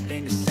at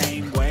anything the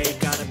same way.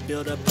 Gotta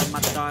build up of my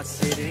thoughts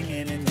sitting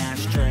in an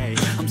ashtray.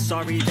 I'm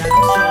sorry that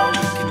I'm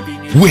so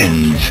inconvenient.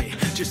 Wins. Okay,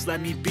 just let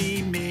me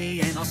be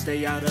me and I'll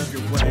stay out of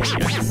your way.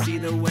 I can see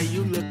the way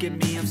you look at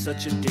me, I'm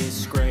such a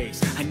disgrace.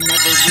 I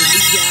never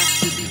really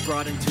asked to be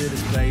brought into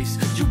this place.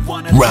 You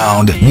wanna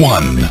Round me,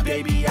 one.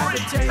 Baby, I would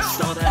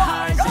taste all the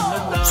highs and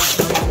the lows,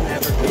 no, you'll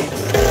never be the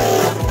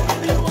same. I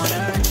don't really wanna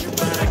hurt you,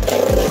 but I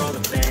can't control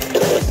the pain.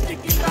 You're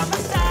sticking by my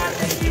side,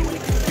 maybe we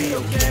could be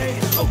okay.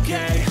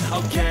 Okay,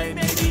 okay,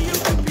 maybe you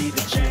could be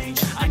the change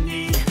I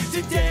need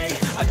today.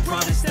 I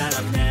promise that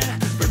I've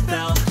never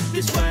felt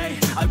this way.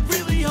 I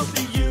really hope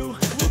that you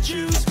will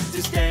choose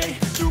to stay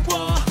through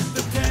all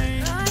the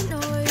pain. I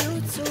know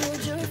you told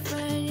your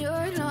friend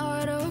you're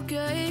not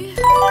okay.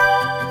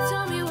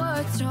 Tell me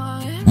what's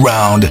wrong and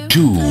Round why you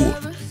two.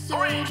 never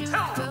said you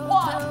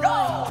felt that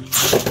way.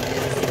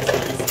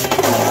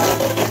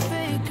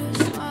 Fake a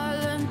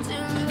smile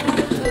until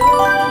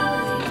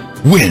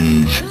I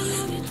Wins.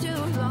 look you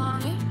too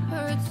long. It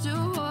hurts to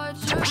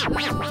watch your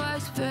blue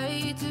eyes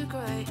fade to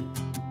gray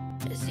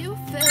as you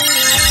fade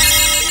away.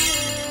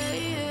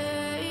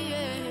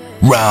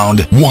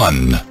 Round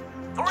one.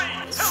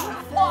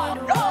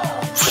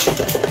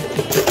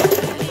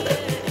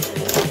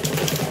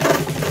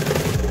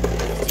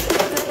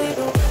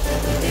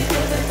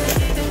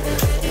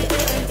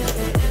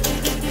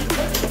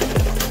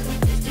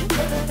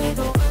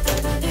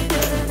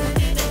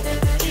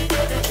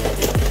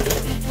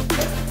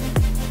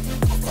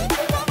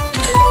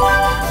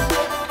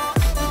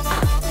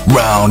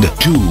 Round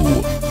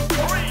two.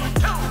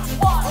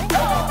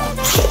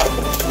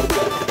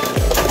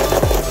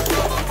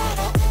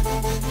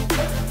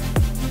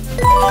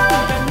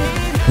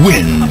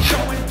 Wins.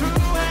 Going through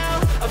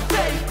hell, a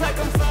fake like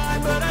I'm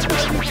fine, but I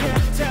know you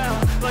can't tell.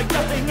 Like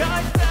nothing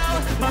I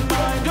felt, my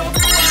mind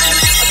overwhelmed.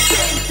 I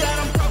think that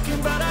I'm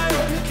broken, but I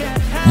hope you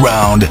can't help.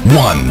 Round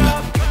one.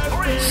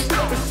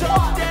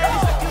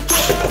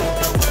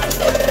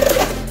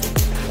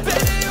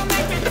 Baby, you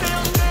make me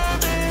feel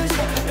nervous.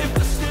 If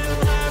I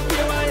still have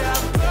you, I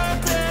have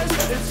purpose.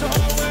 It's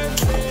all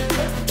worth it.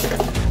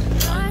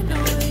 I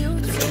know you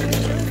told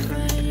your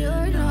friend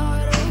you're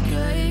not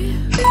okay.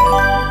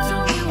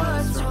 Tell me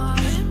what's wrong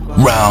and why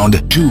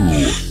Round two.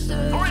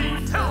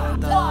 you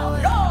felt that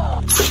way.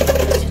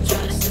 You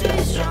try to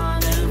stay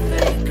strong and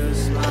fake a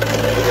smile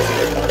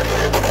until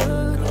I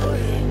look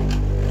away.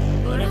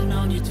 But I've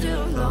known you too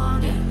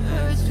long. It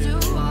hurts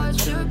to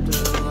watch your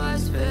blue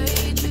eyes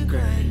fade to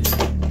gray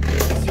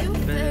as you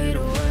fade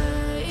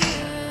away.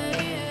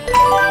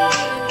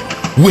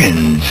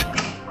 Wins.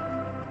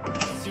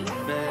 As you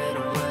fade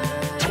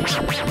away.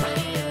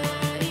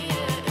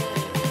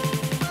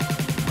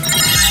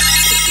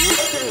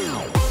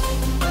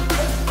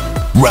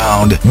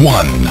 Round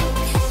one.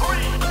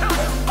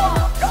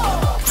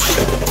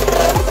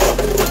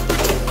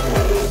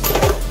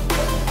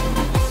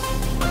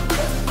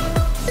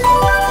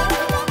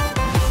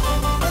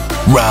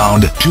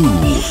 Round two.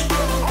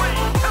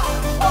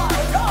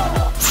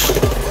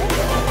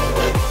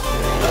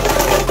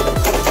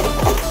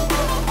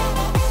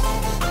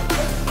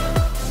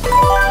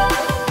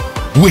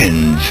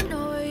 Wins. I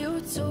know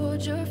you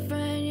told your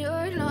friend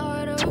you're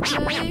not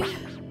okay.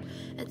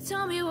 And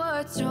tell me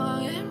what's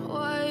wrong and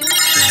why you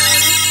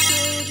never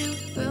said you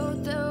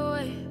felt that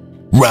way.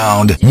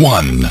 Round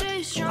one.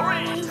 Stay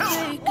strong and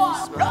fake a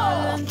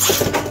smile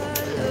until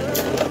I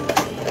look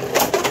away.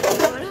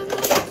 But I've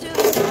known you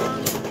too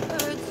long.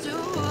 It hurts to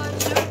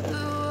watch your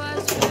blue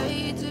eyes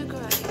fade to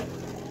gray.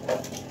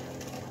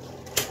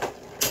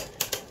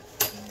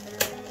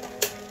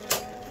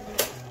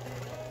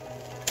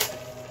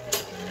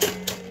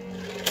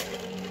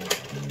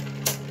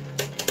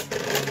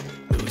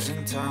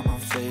 Losing time, I'm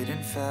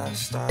fading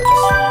fast. I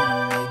just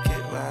wanna make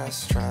it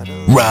last. Try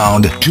to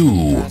Round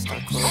two. I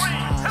close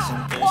my eyes,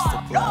 embrace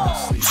the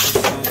blast. Sleepless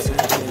nights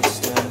and days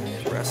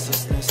stay.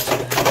 Restlessness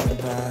to coming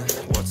back.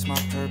 What's my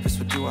purpose?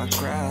 What do I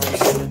grab?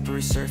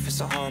 Slippery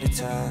surface, a heart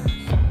attack.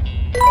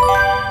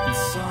 And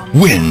sometimes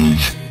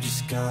Wins. you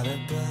just gotta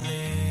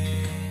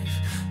believe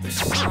there's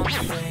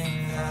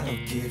something that'll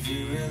give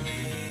you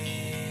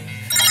relief.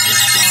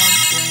 There's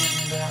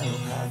something that'll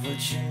have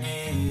what you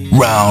need.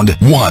 Round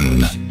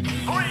one.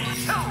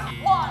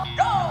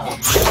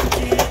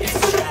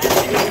 It's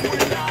tragic,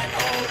 we're not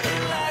all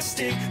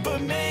elastic,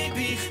 but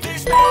maybe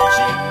there's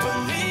magic.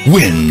 Believe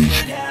Wins. we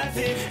could have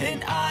it,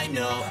 and I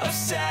know of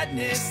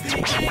sadness, the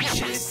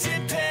anxious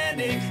and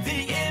panic,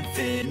 the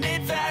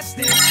infinite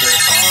vastness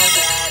of all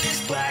that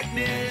is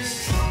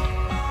blackness.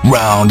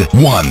 Round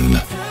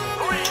one.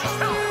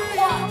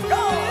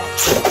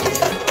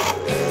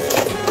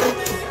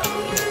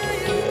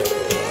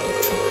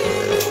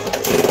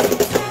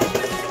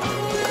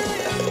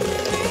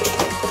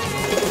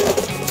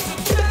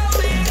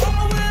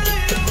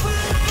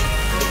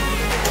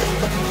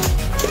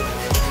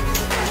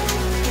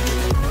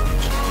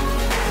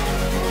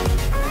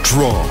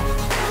 Draw.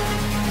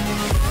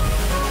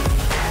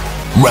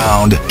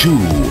 Round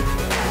two.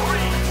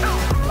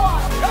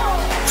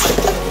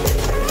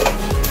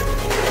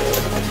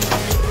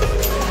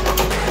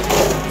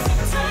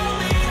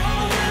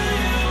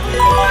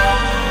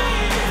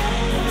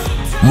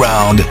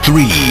 Round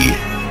three.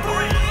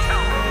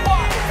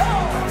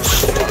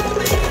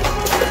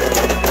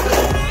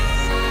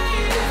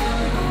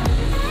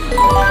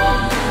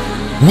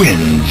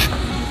 wins.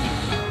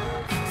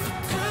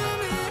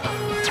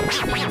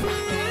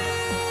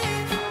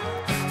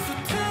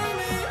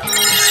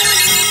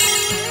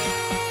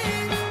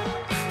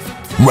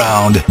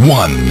 Round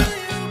 1.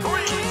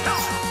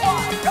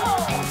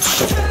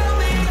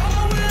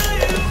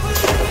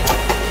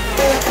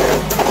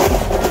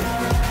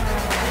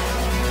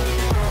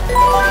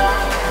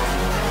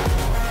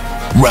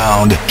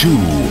 Round 2.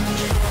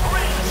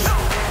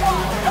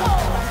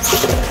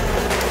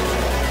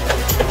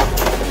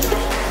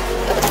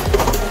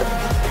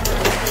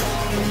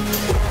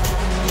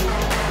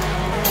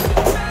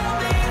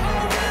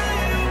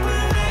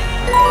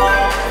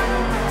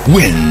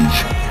 Wins.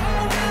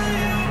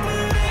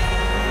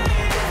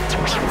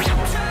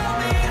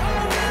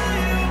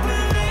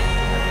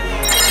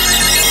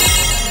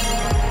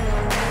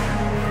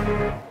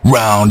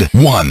 Round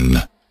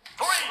 1.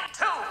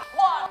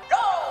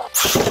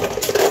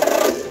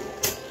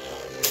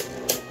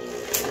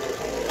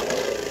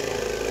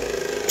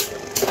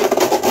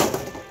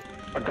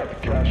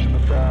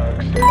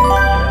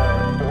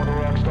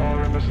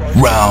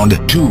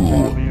 Round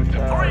 2.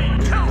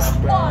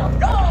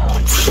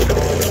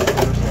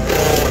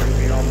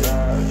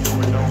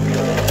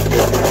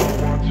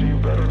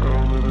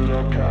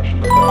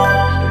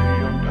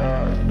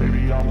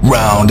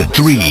 Round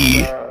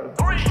 3.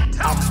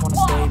 I just wanna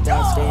stay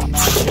bad, stay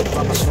mad, shit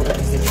on my shoulder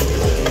cause they treat me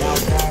like an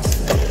outcast.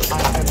 I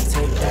ain't gonna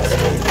take that,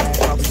 stay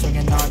back, I'll be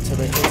swinging on till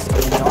the hits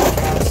going all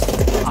cast.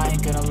 I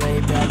ain't gonna lay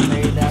back,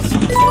 pray that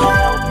someone's gonna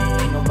help me,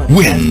 ain't nobody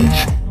Wins. like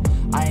that.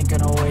 I ain't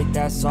gonna wait,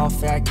 that's all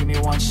fact, give me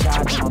one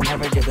shot, then I'll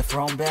never get the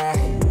throne back.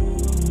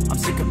 I'm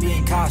sick of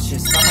being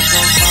cautious, I'ma go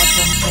try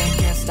something,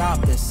 can't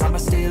stop this. I'ma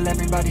steal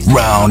everybody's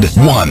Round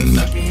time. 1.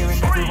 Sick of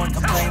hearing everyone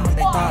complain when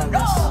they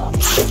thoughtless.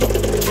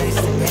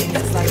 Chasing pain,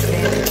 it's like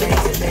candy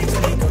canes. It makes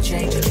me go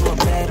change into a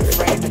better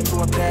frame, into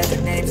a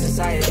better name.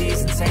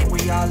 Society's insane,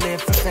 we all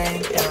live for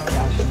fame.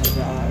 Cash in the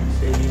bag,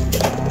 stadium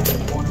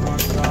packed. Wanna rock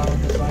star,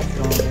 this life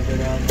don't live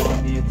it up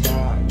on the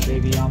attack.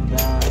 Baby, I'm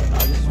bad,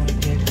 I just wanna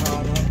get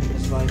caught up in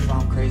this life,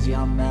 I'm crazy,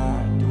 I'm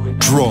mad. Do it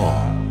Draw.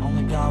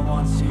 only God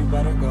wants you,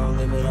 better go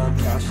live it up.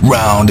 Cash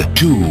Round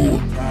 2.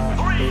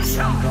 baby,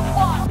 I'm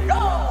gone.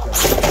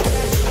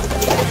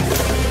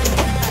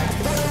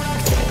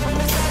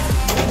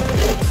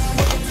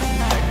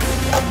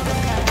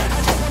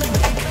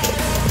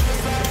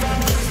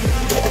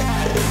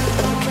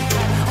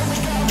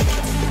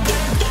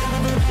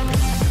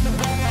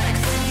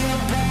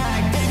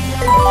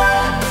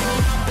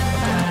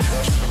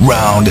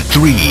 Round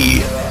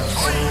 3.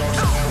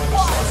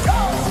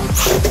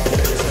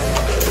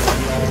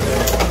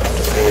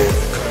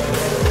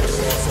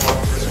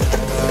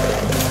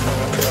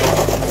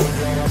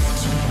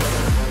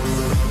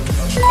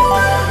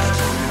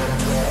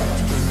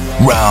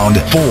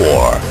 Round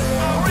 4.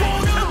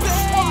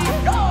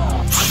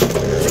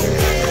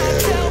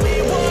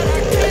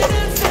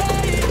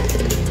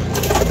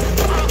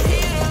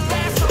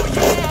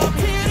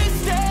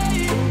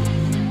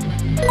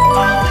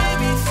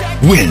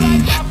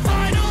 Wins.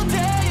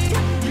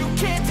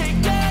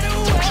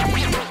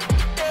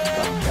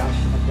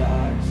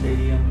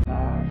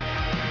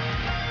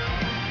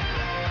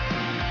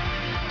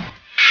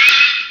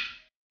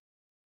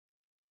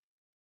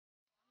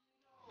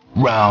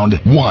 Round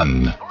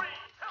 1.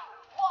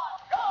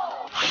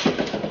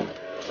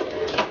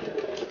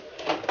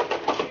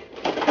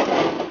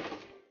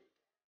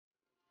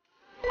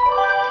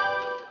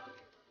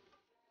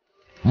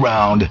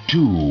 Round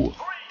 2.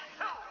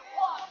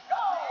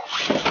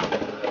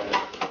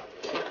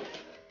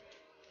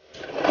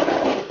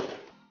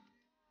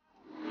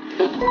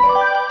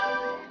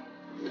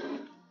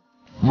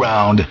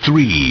 Round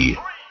 3.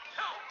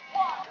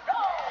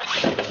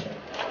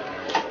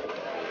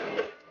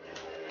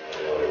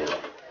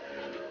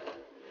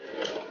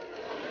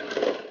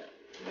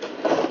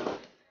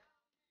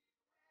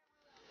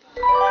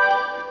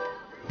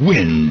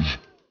 Wins.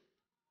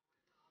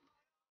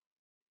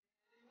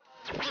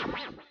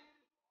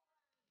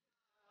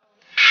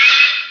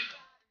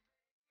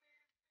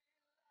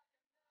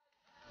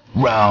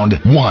 Round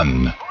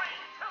 1.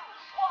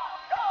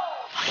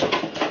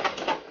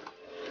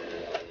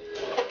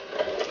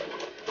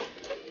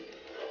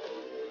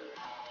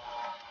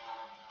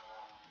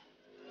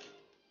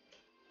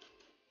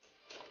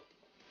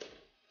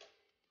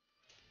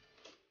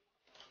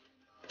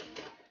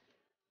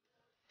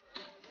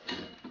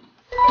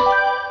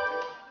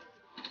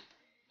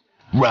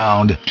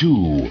 Round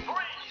 2.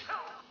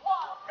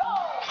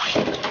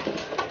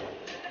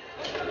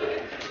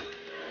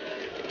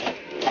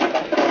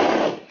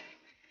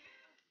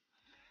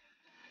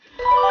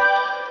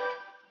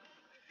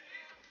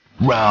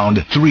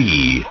 Round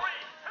 3.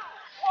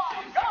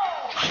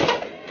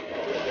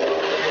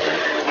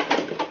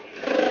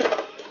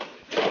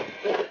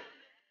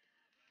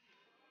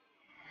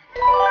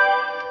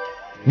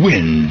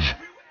 Wins.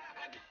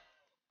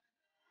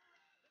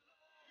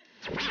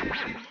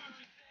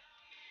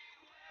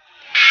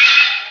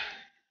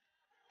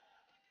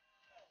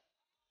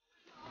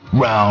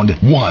 Round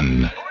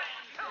 1.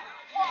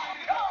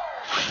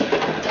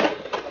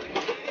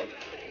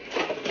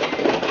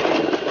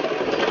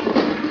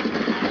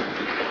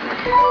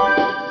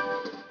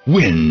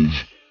 wins.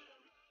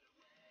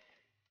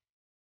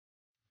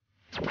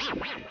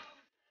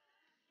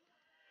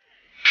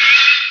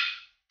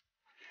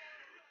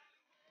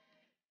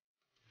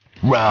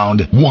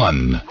 Round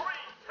 1.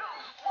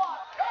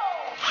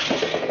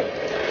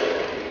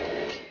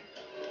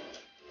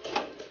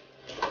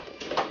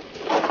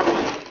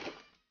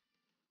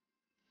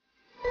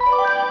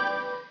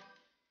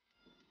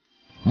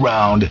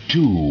 Round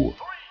 2.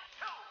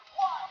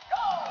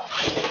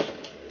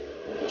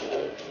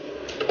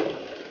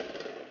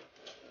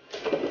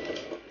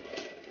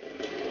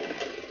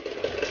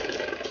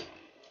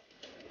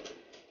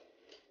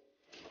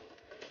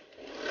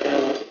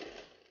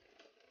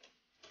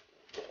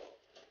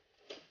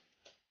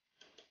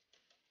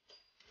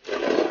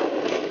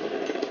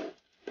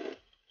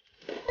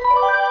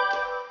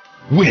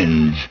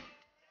 Wins.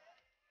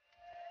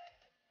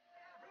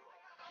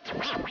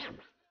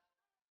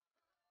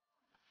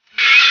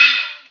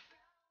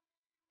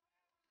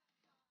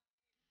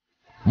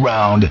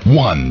 Round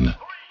 1.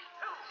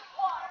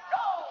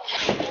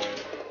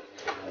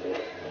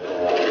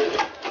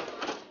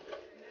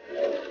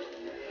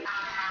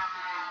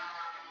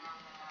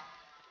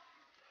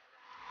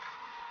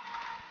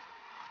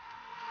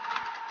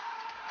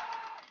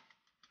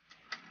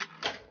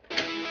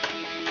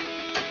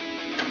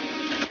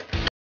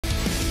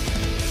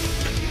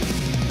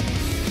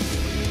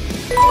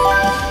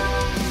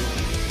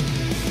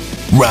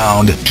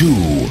 Round 2.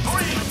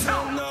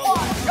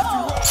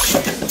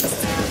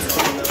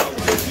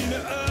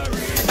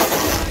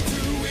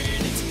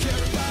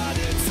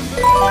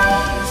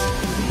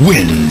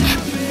 Wins.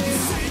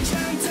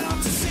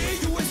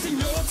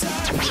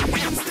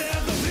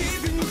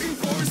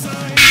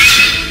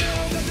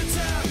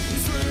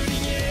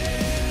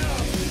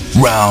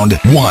 Round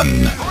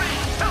 1.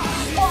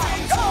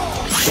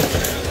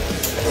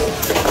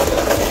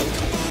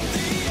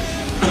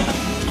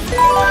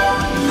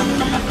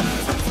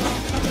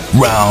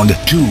 Round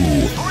 2.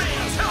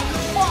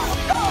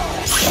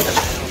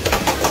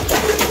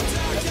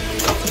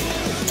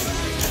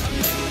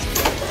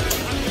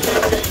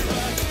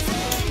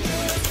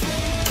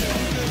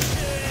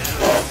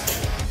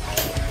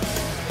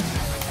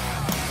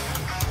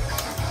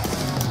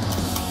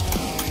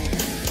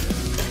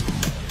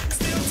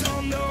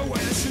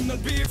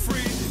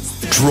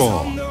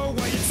 Draw.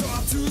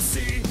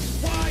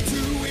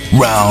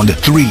 Round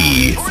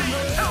 3.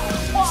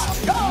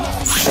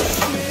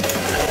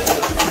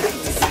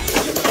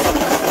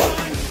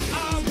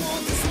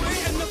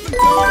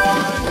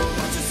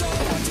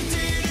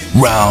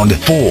 Round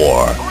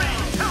 4.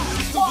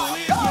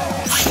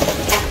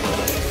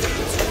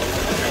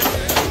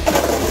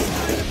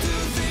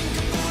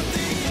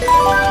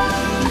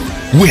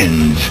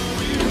 Wins.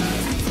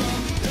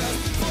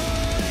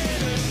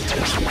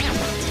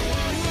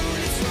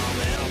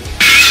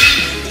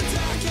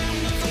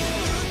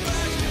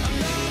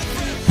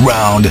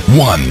 Round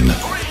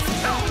 1.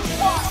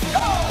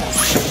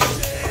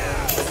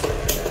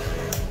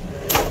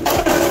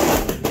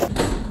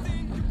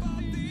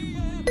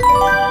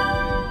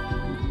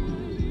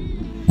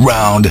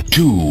 Round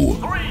 2.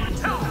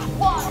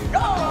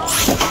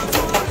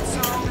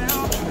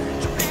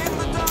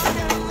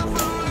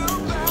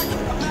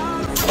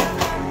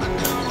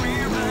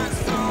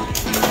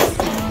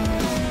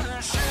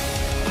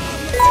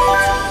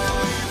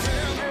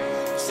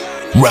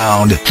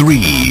 Round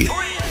 3.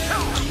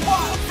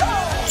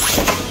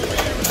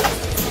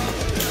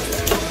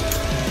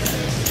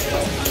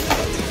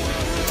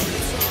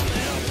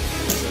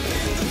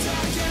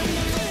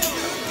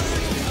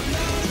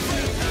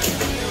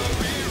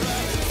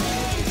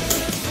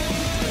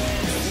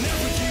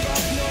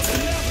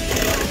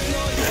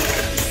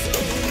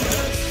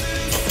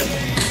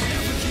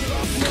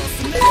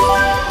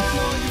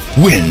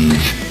 Wins.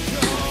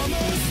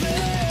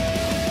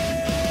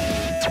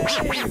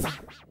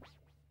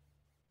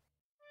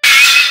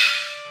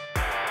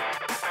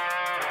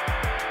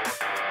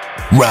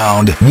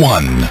 Round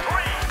 1.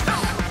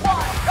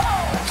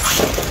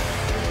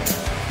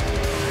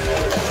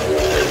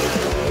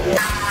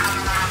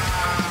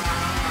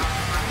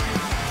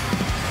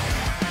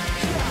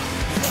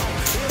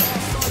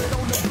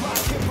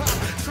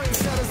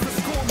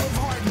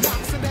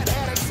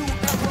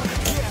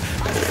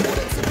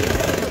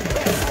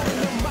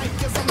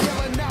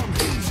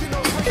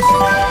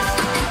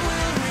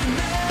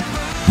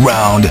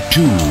 Round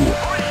 2.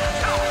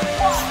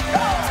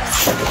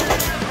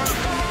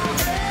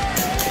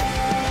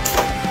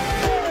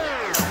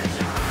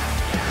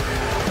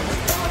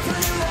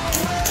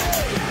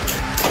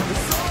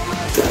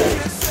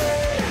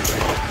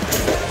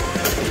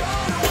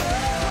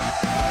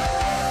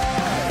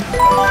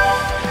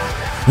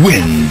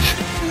 Wins.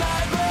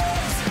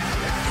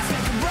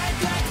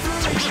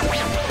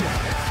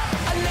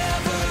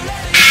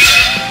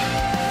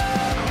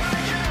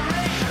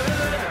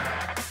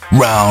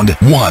 Round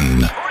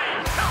 1.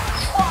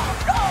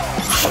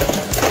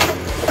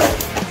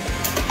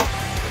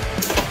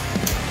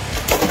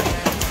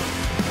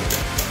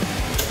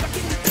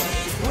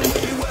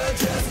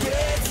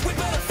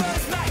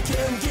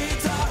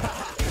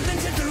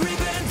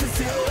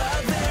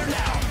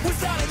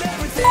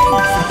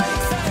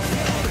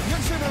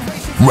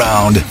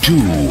 Round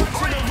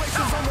 2.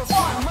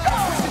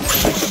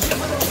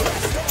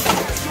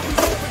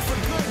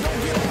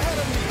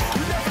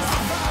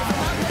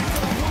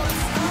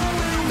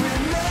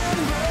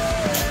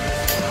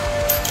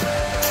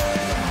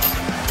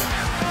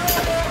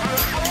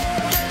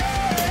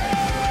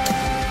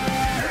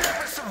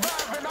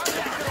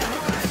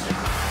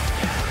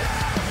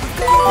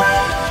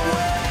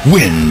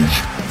 Wins.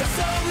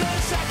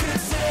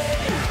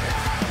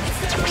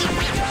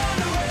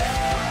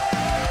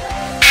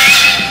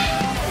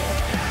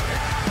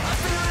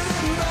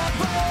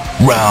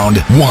 Round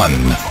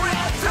 1.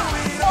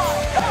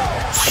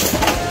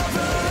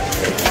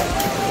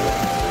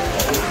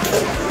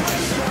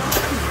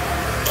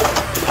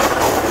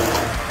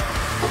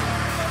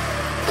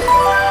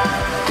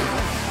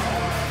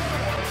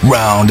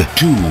 Round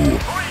 2.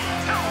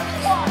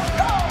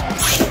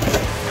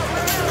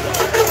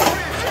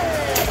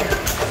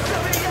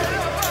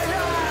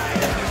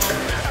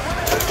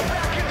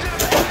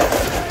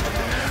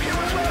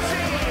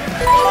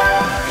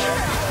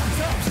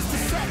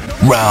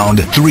 Round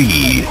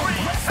 3.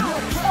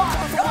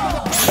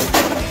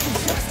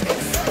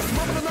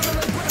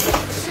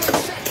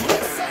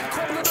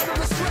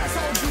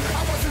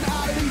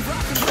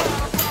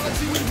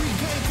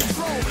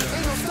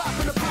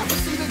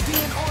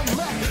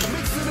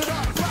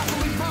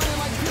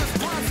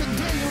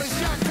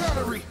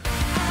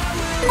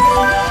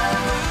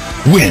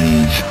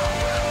 Wins.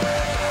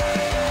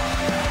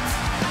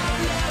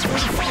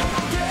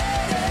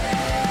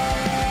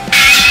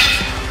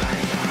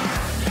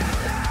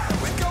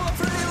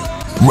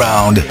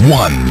 Round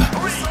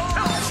 1.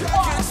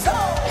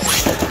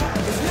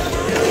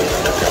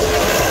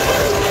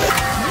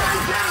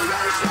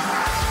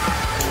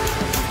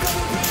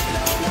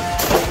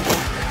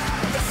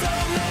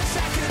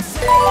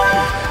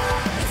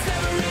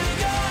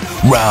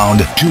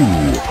 Round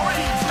 2.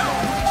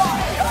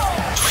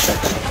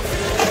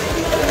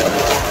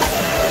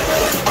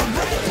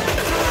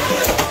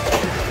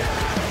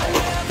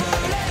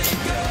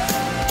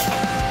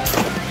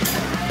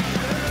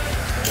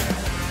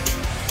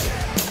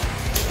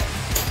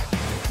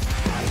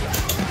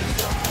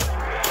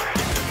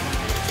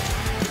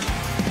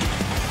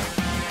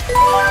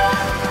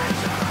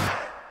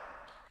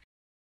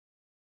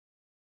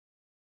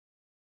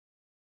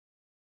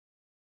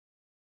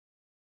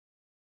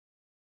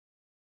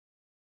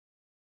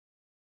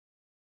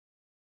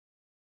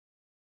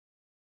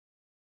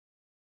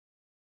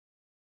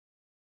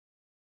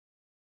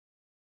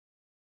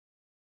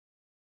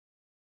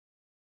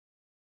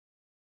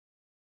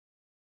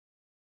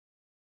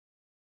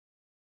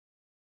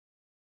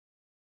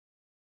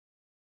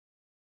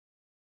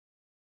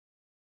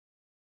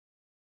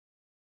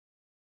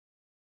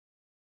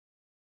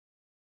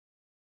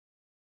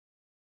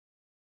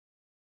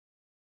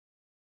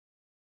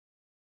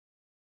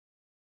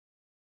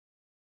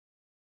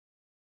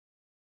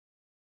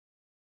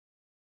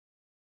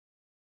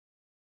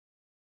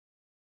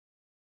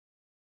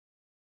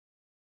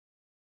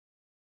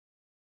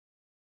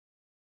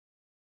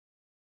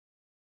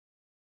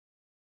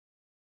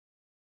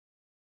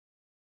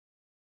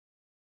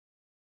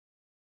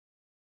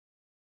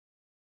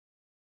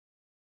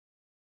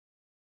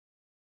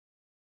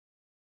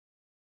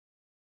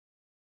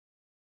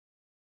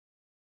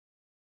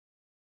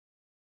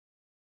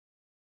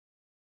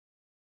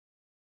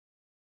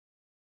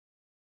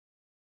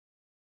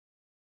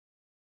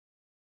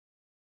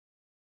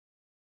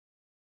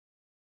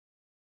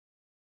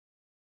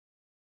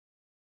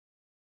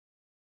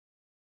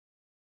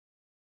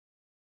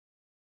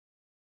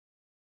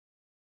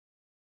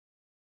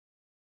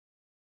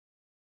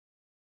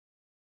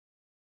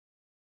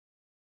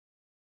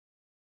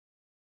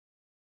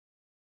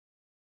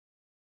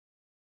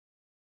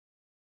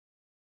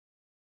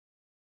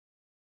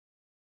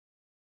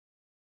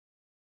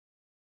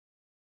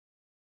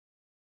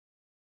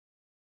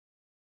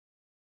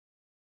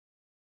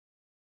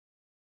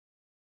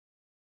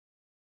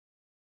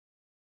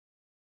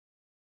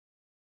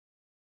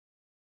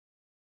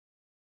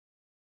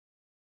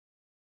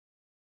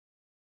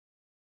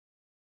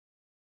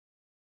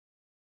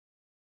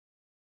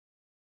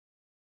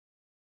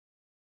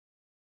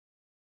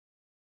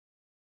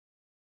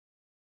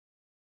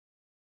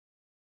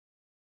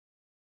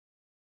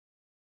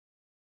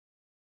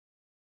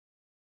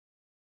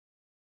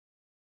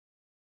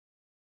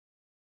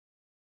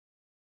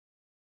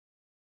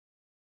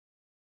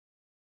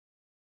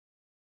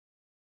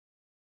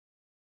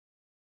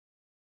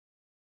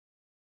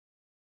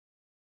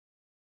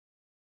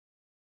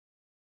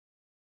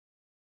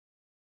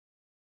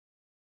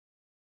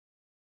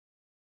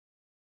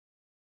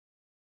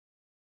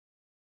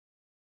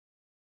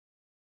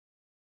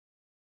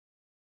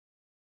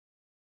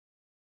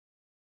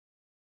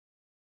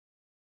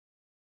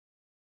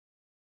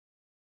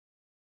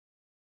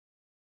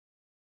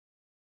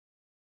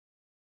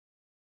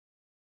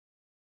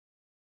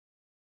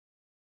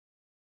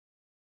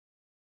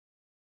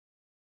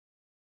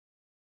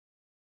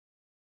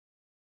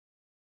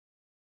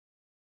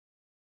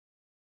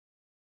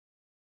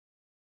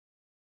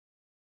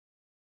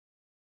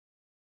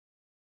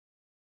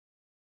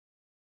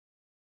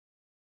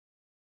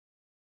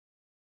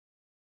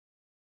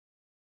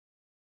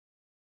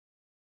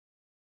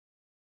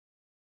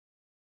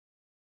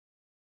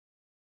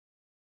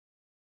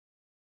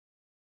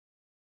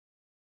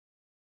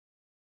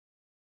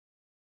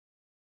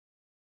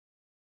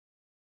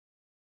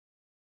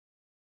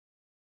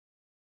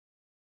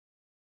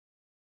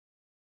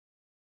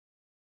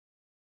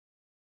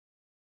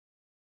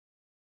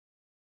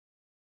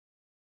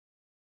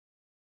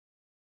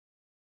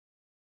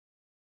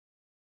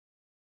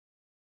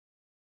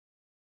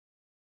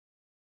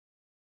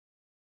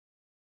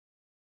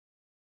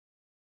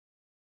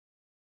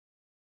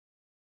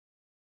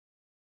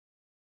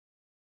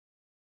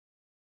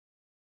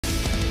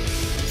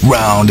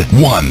 Round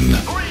 1.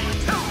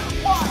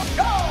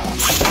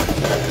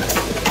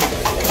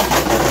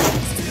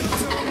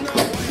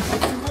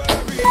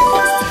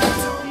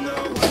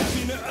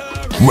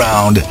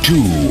 Round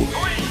 2.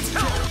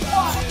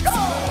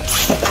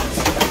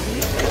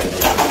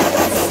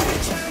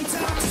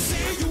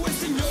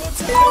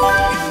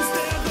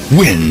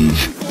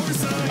 Wins.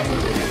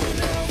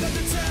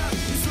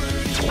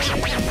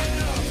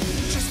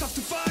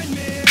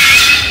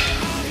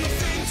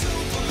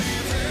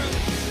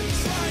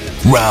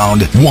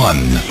 Round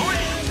 1.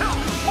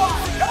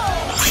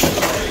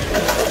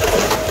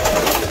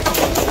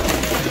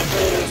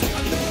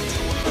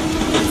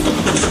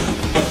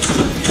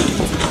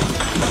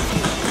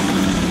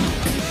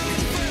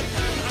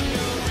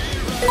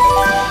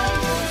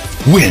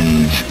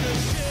 Wins.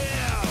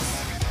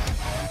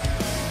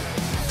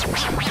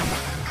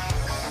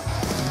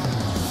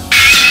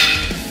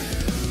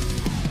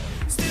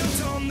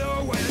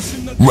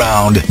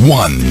 Round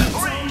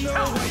 1.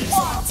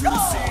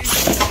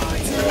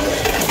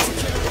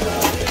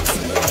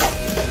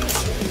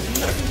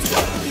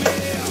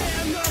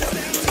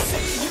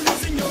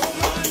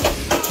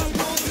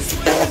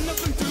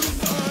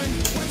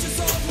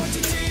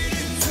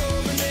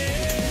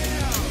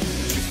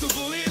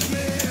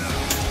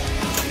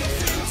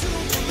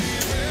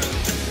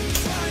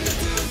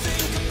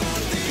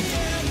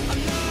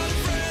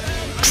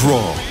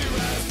 Draw.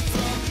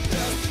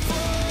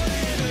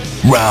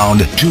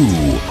 Round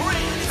 2.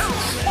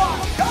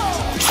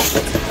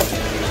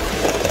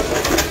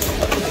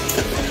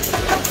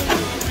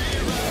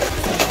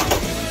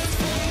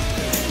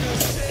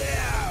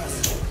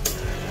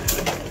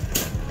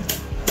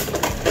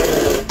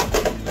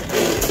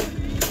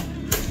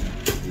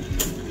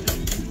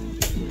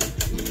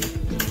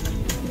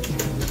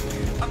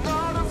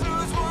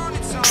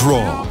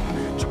 Draw.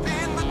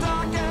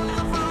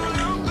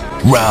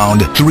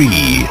 Round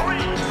 3.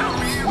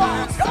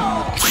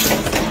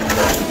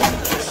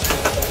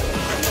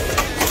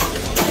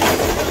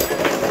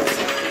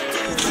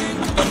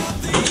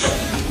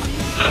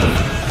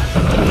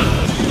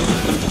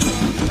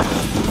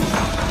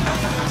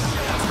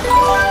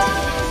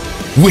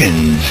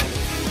 Wins.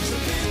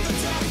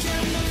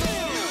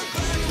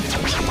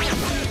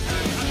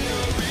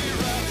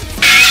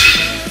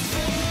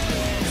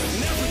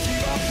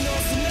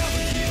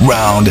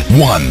 Round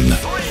 1.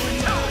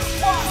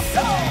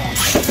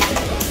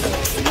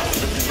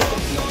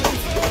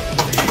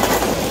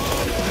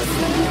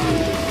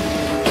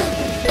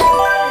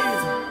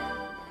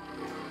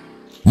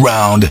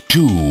 Round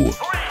 2.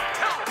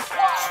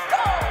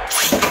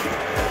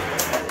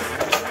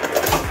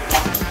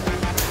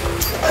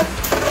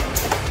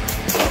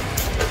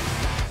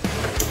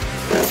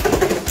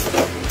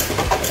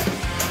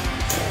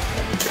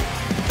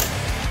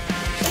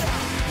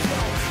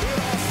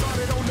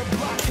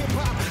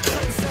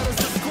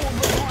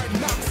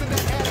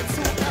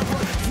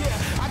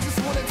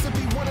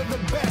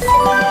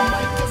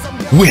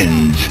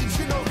 Wins.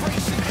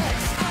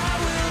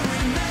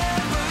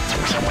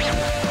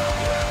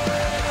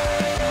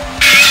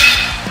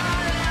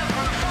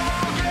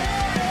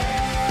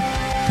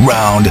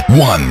 Round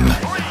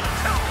 1.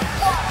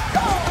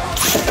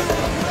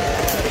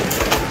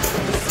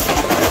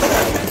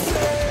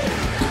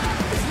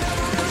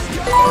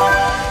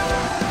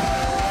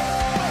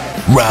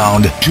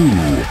 Round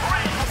 2.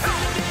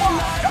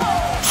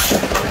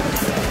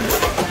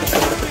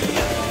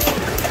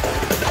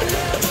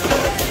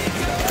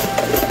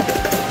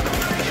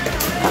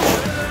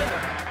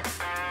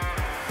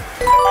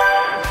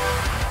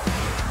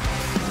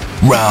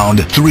 Round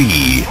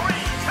 3.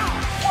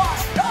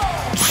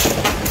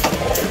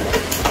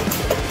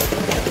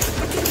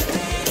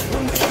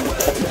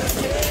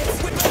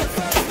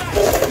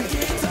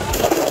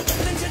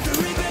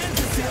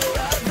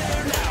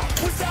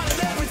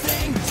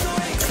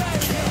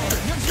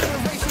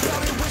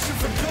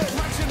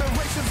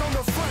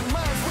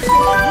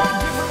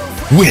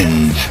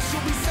 Wins.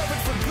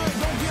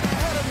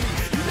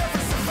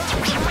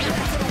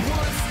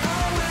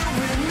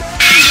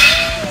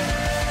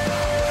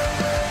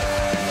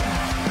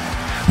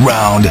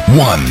 Round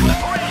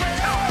 1.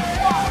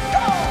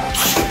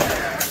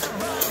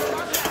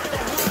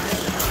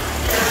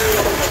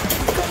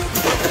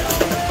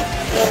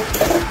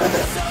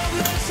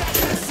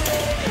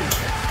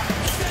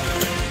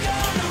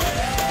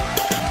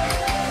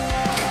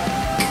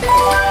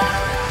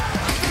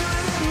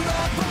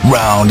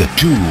 Round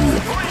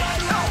 2.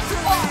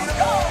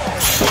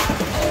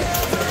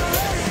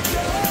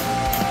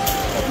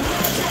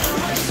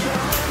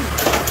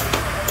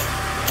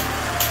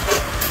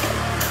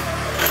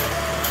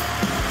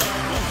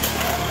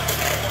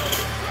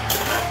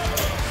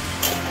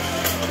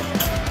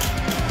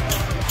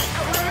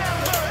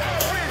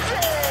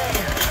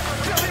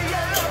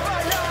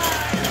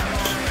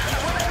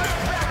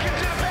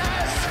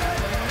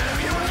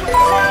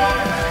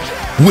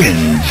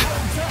 Wins.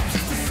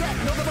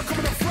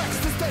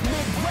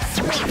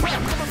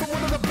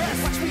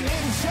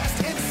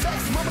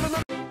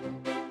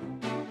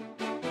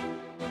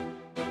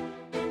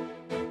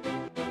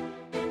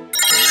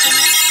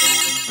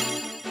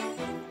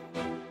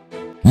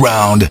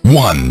 Round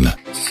 1.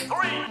 3,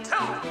 2,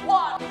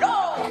 1, go!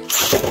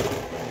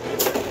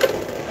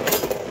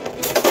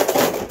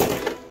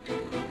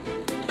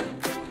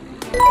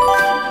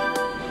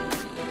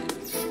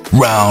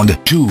 Round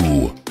 2.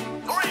 3,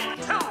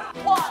 2,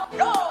 1,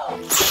 go!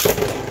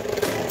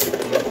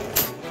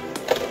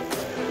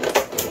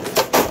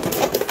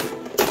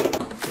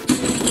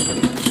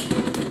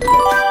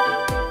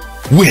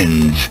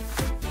 Wins.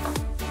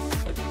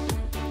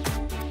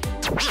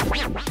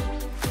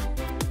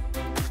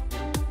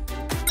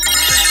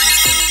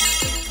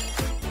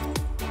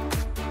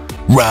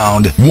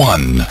 Round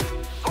 1. 3,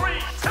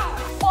 2,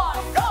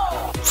 1, go!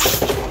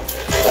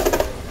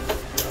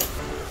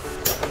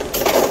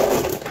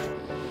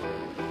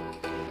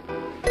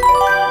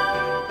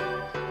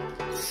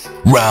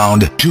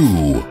 Round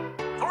 2.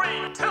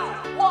 3, 2,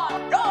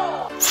 1, go!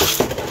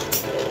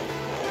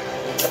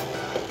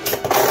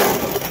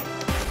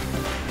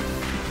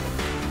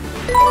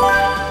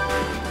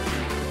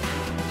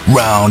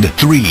 Round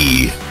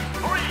 3. 3,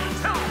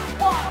 2,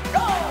 1,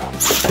 go!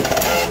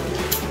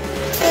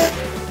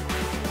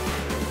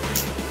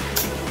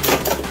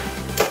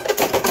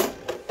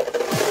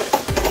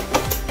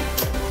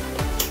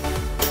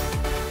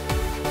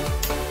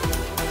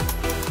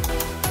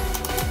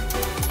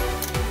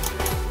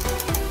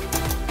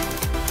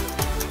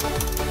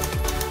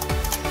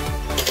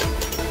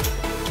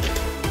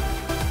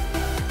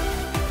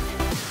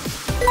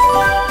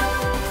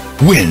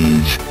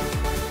 Wins.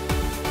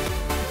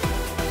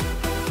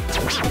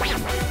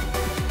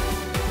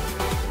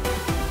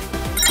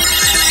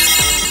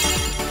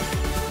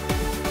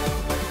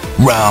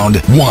 Round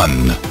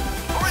 1. 3,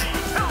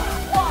 2,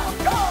 1,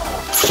 go!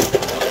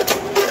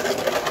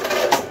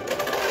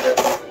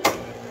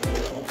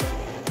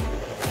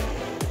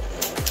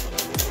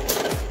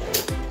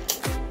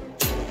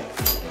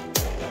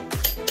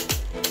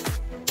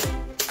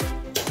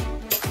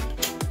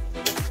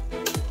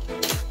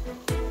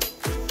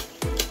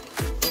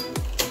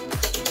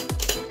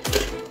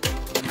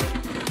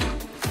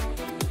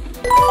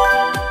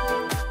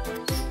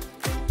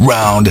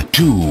 Round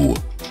 2.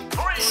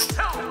 3,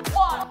 2,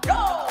 1,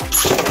 go!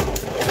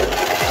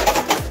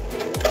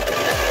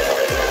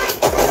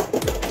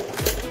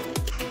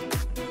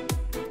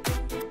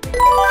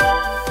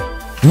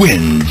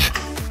 Wins.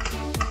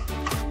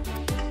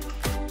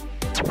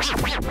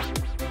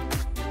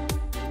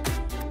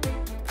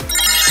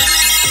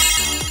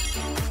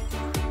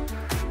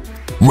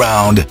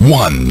 Round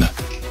 1. 3,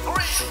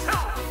 2,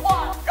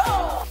 1, go!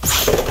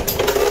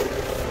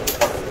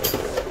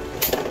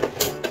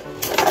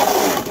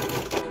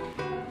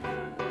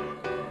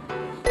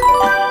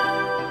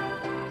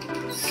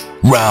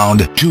 Round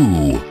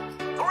 2. 3,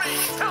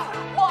 2,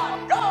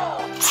 1, go!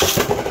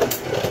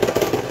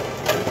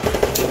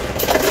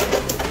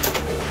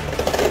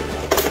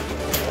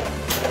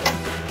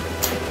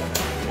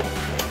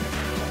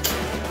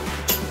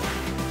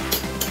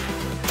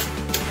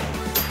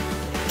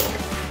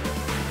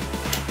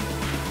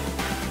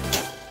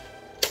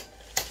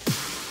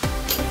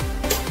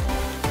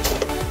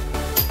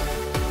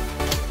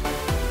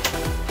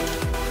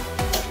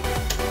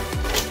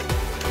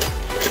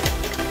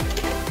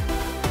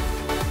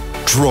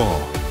 Draw.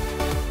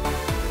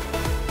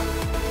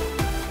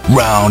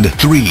 Round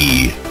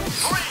 3.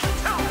 3,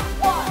 2,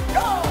 1,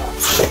 go!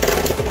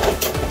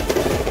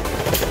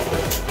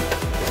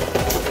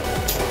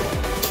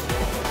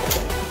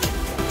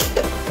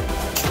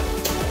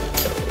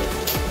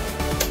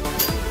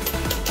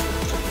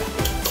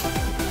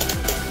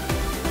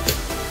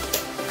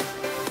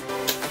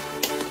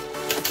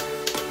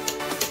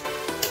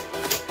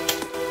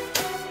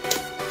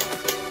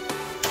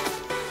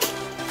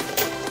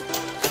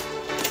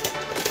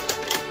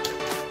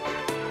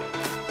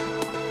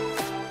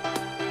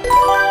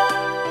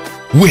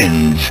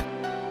 Wins.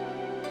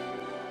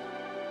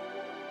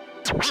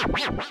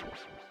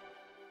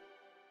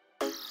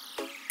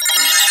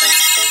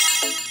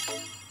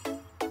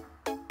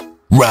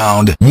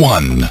 Round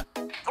 1.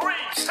 3,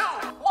 2,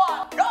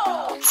 1, go!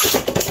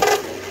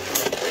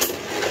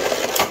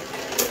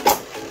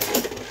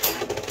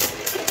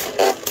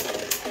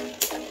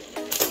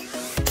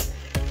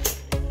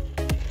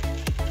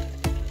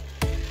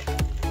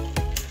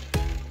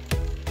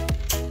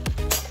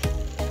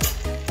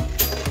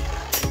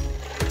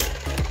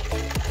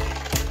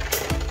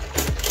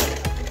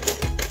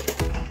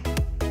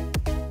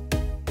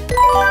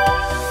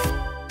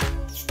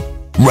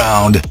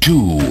 Round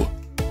 2. 3,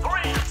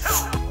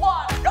 2,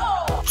 1, go!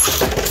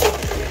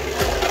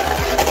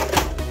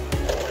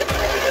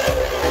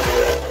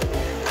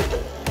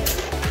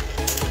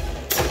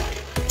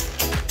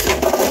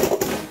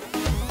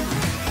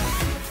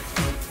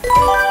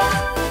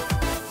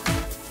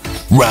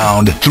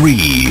 Round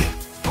 3.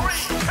 3,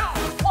 2,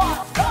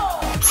 1, go!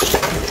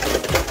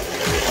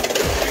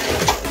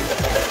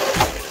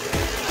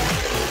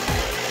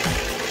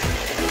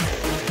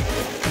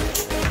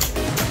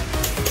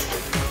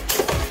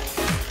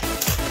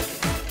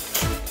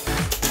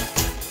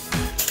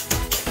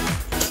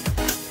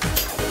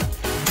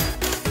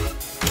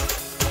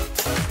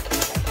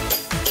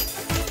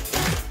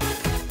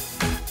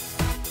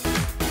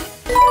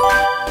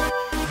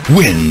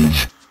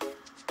 wins.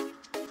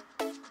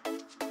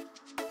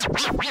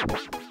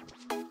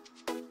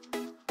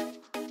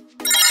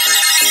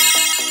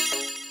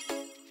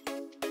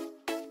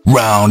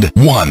 Round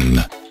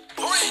 1.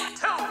 3,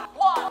 2,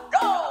 1,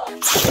 go!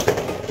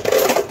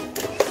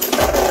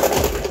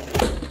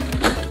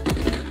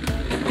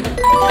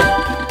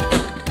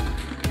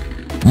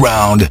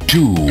 Round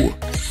 2.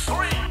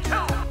 3, 2,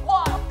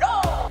 1, go!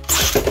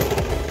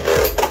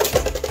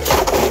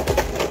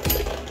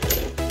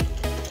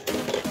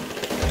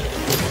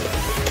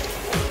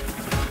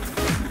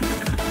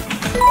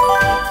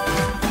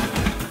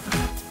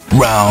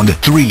 Round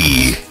 3.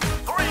 3,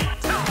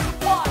 2,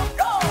 1,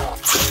 go!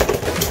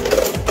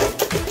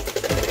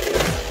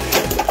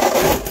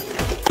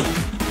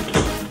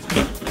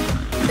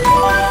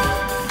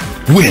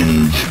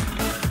 Wins.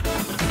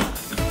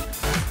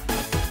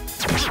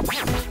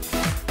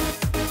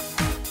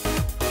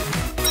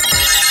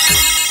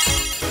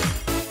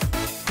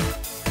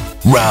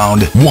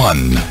 Round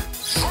 1. 3,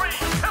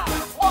 2,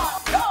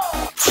 1, go!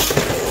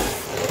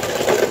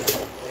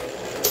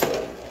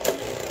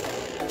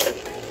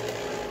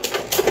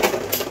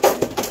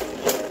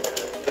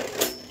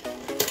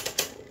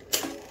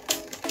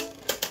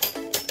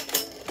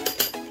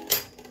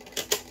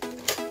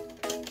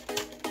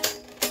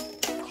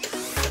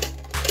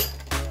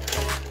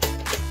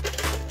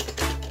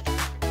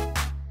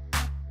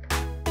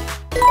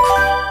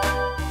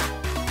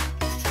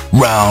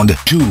 Round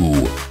 2.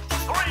 3,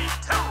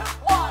 2,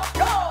 1,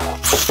 go!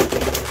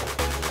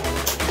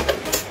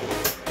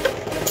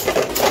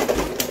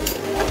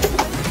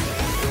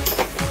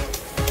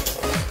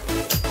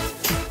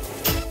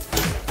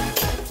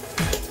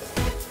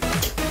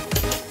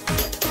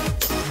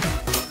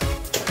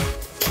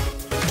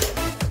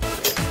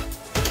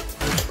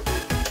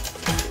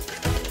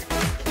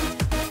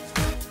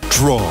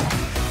 Draw.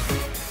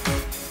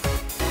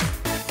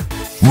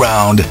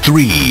 Round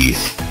 3.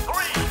 3,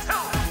 2,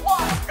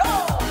 1, go!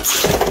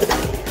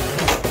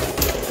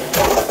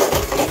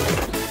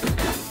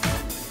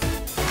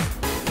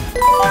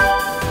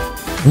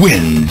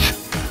 Wins.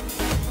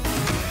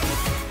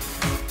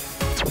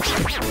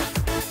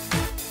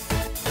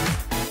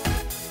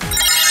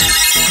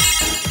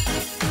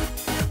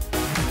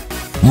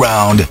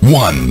 Round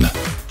 1.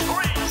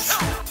 3,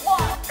 2,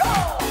 1, go!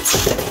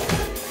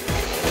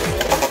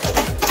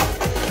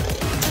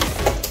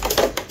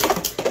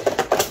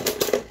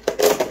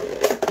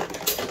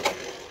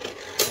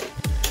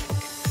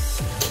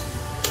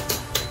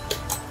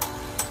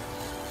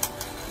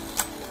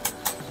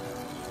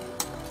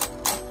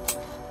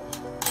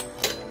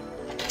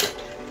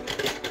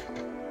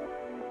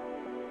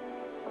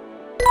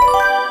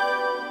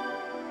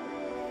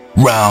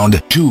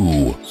 Round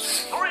 2.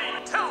 3,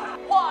 2,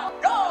 1,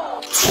 go!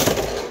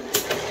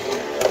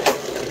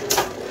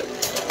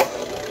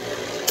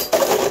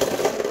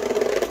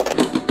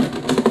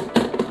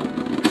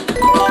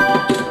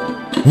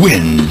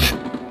 Wins.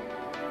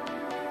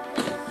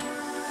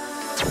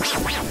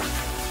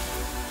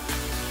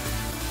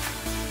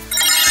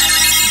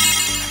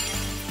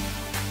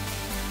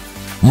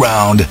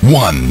 Round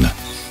 1.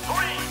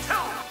 3, 2,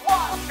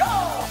 1, go!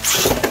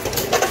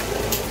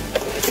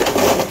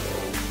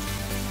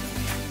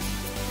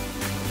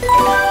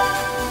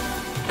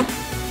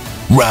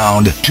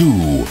 Round 2. 3,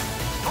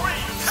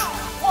 2,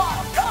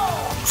 1, go!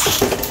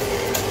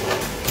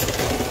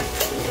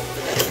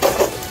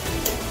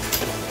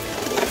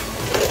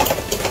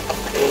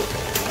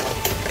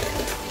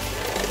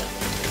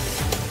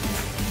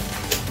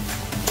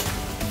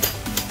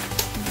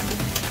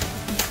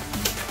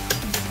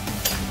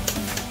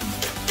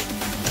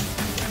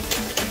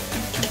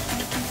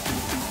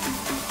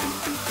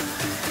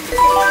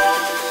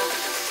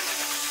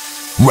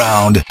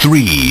 Round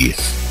 3.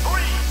 3,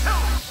 2,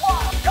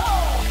 1, go!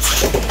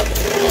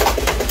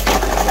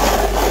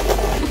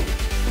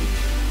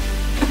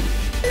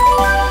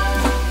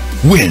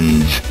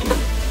 Wins.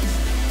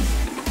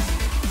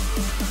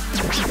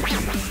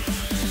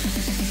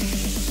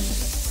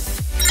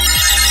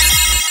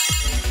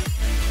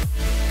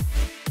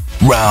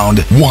 Round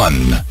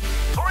 1.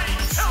 3,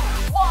 2,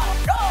 1,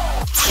 go!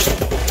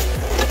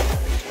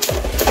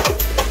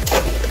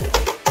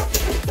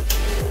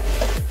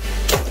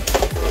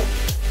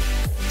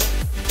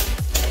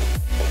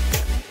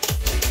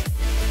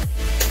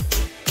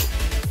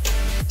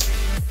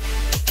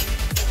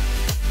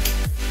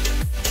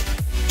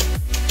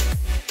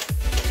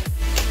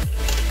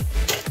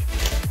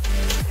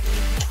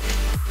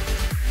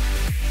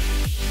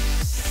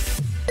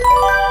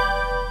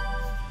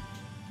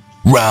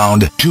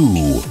 Round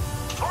 2. 3,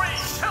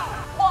 2,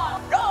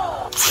 1, go!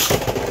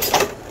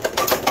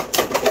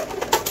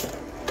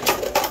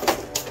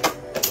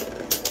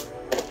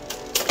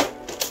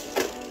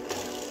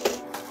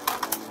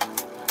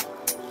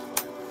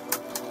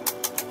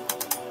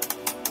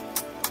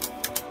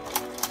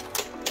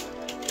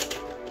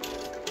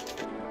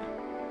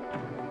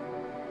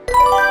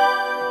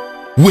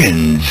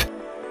 Wins.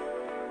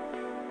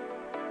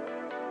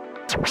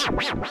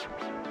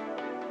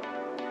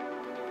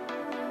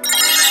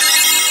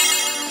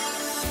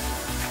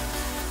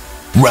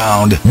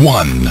 Round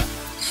 1.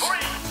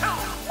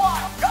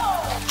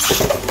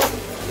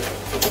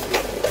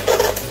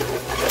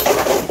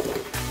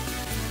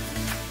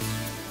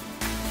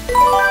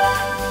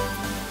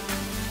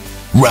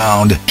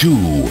 Round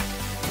 2.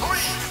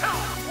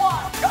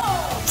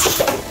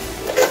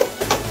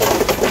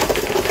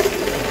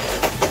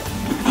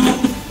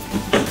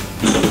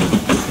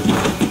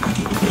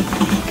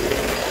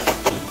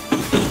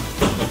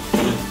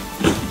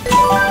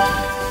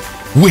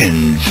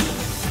 Wins.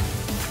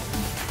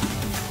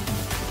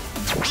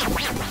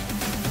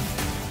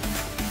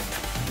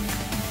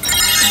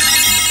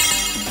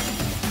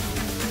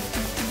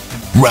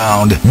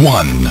 Round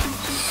 1.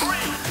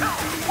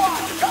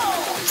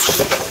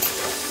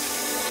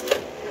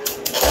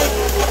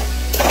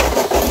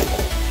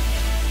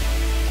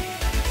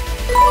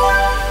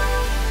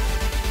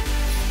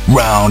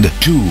 Round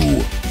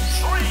 2.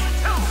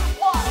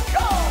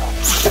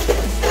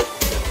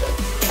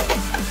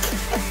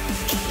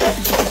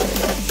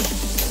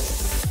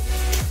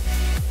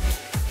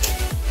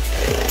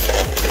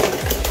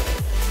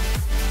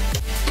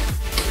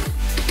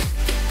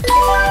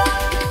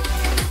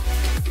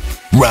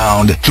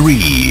 Round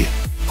 3.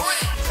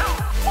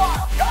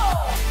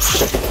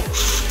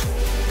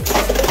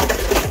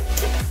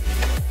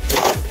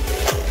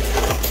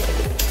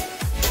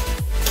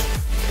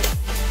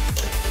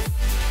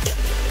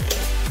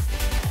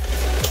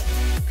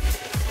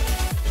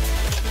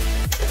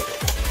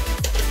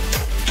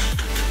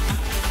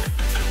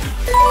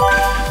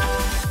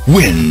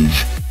 Wins.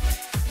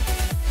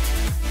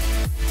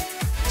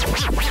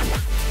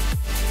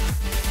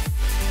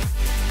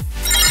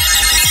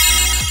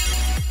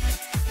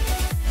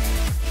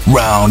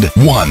 Round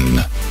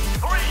 1.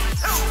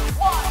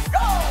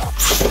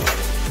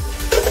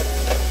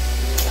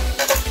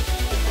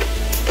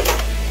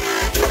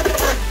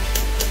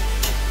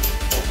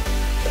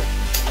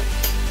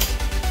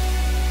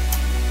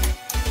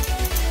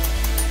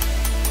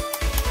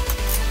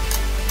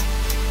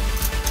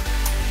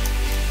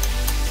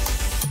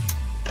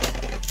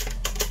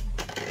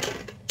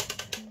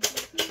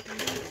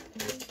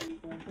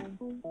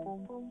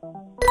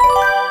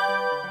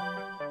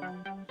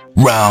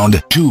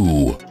 Round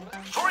 2.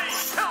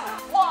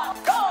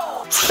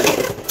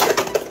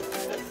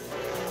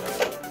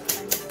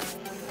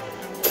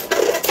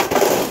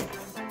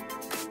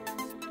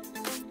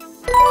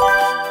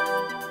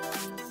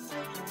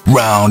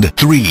 Round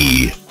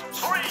 3.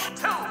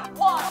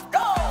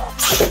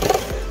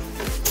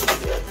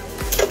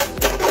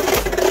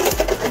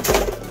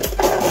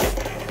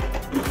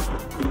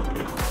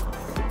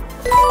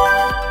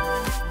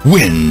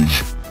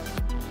 Wins.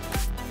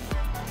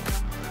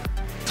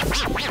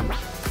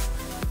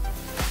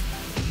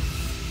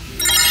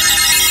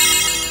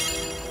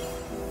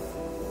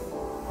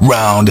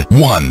 Round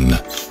 1.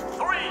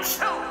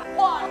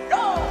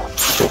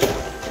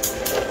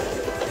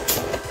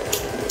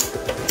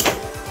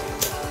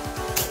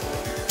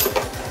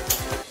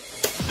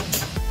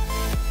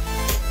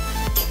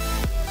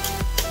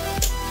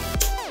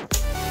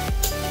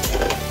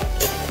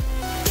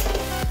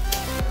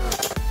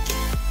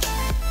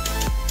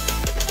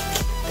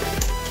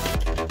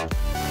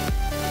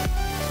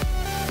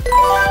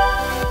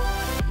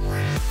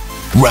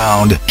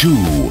 Round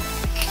 2.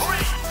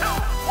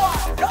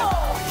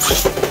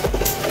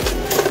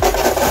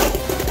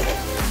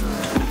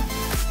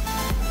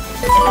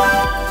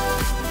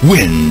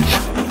 Wins.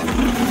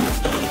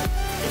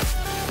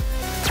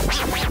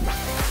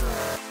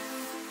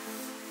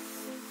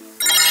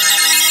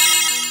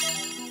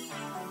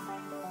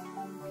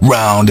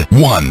 Round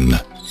 1.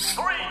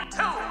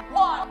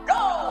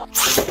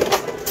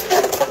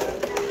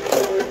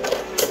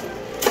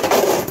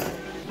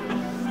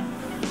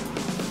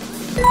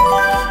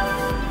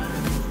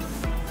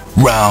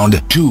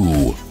 Round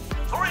 2.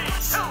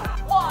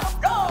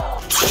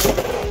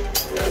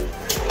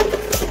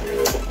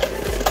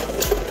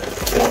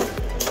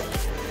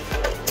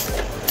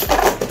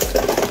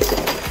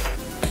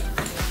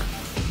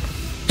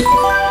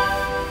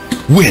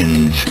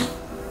 Wins.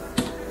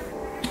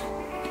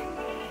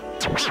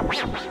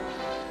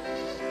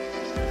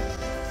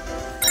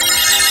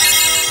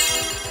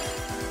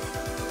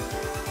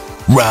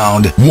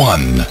 Round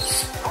 1.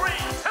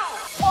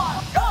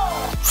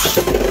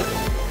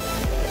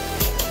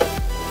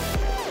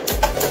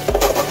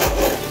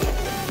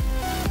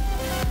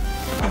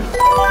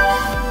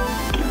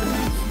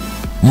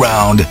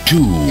 Round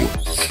 2.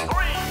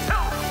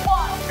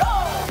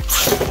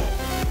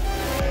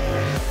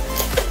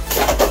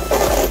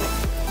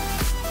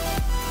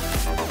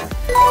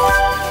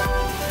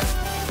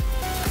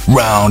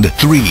 Round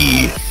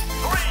 3.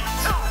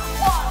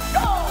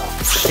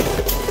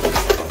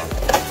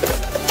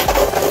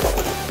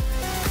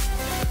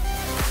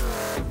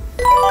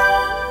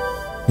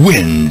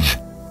 Wins.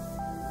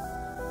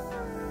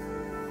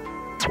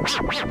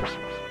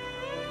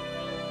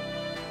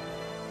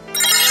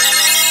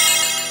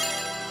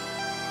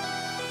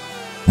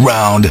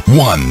 Round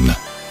 1.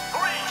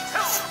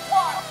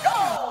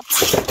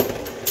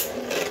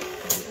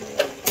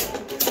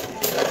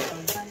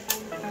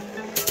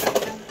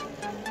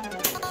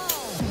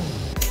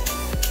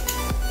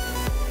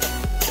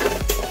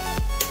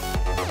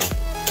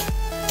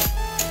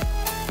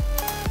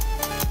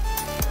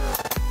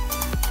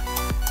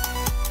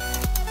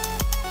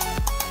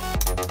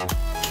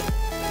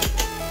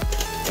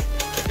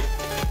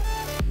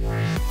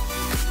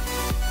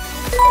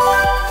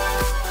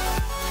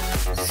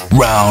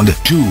 Round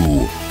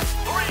 2.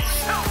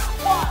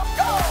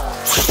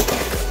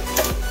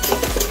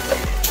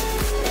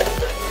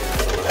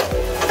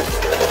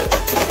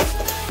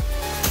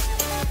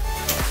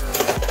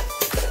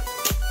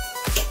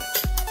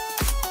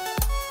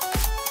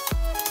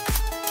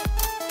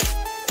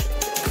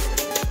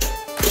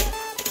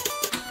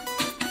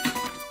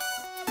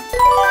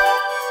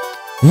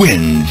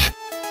 Wins.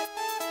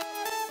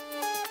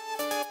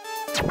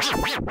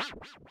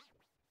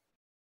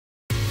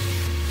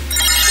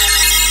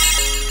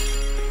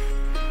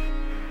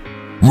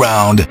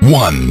 Round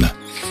 1.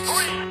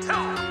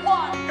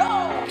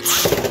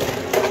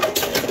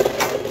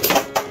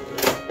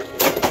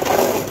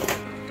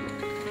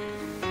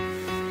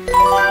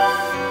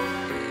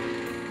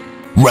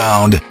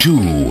 Round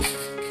 2.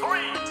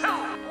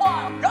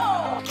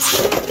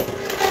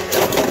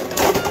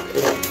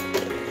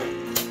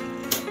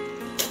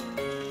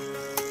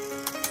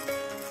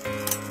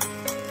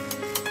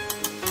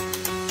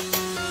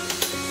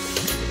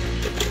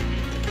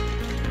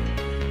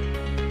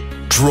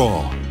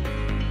 Draw.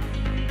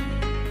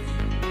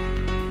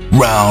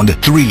 Round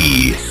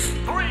 3.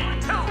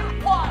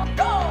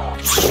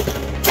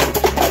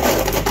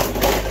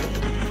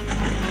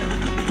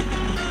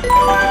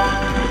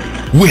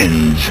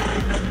 Wins.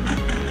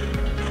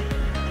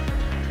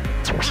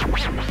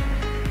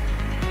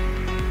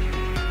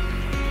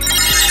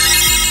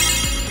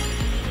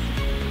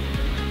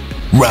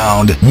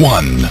 Round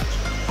 1.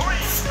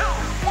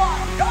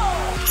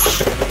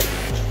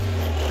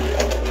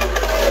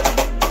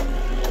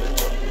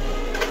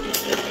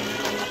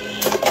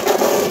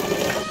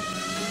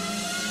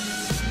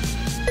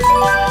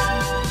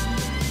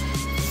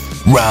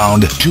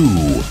 Round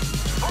 2.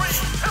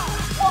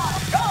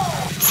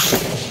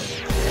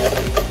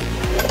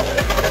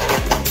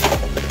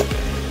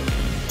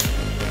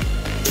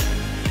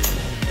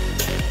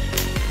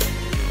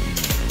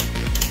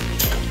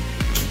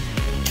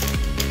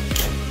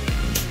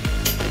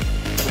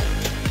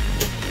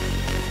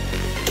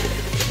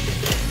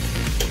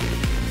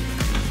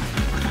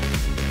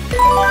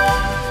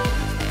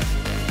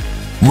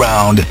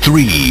 Round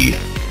 3.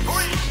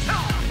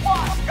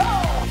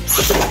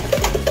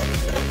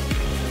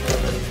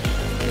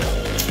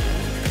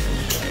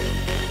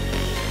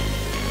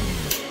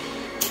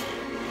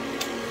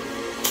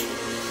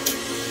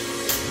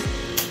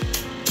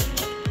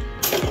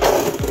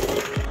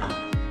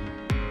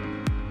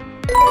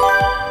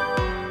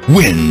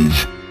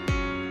 Wins.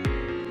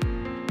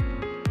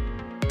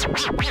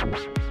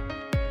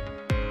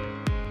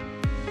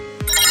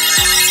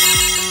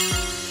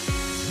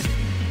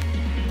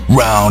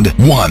 Round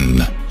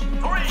 1.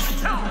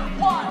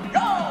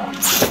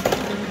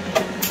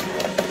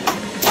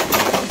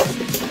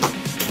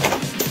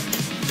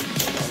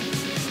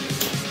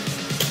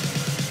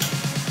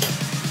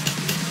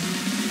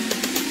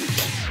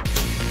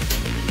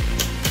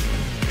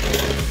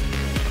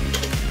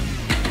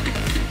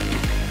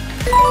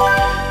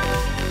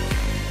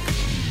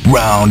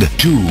 Round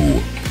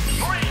 2.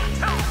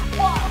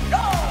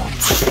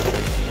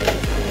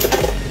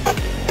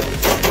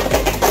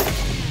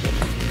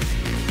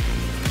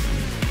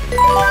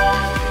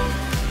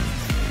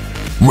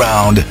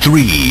 Round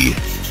 3.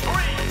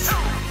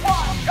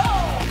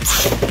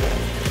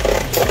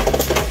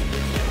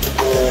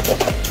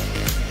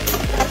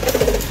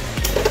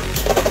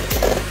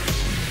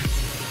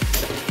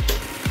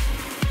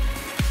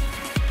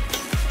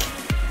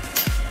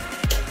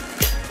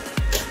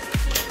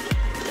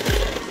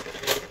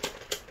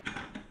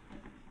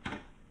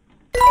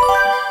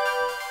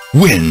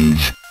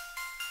 Wins.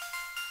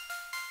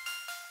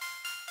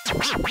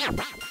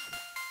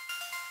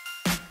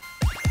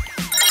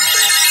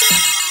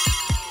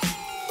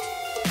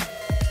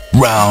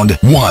 Round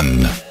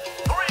 1.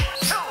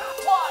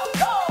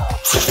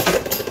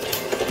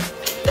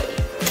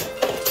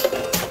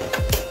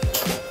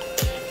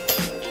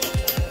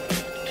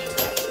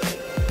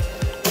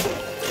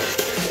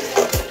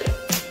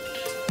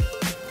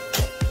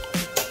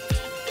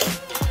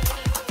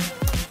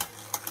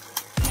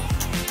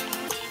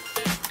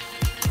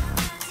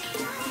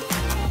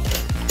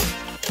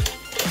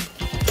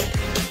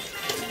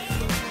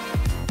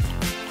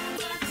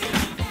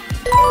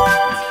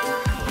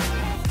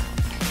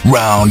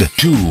 Round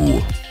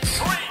 2.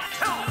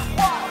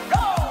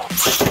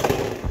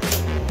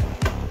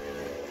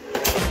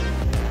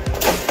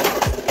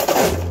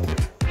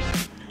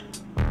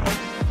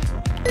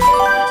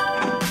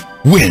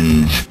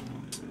 Wins.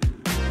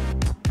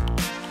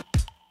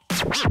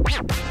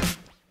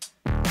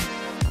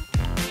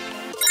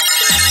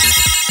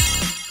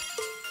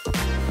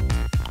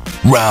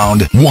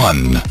 Round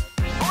 1.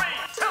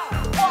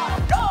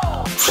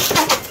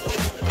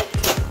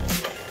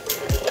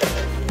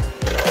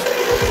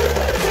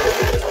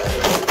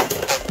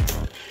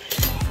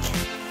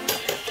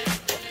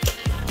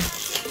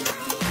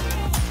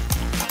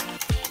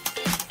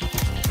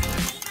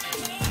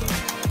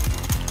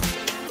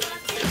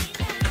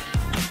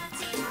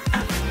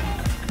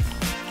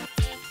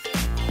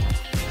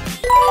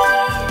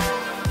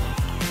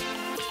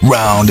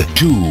 Round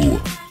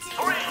 2.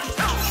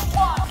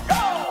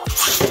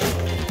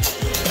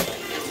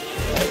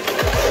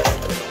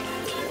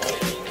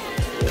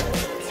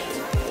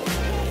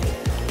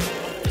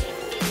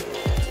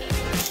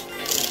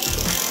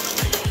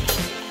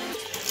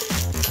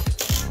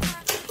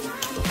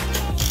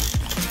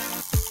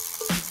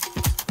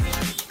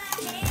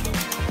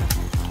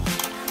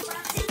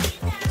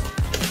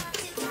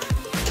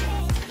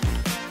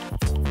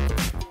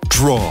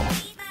 Draw.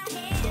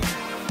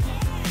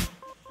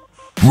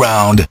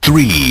 Round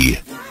 3.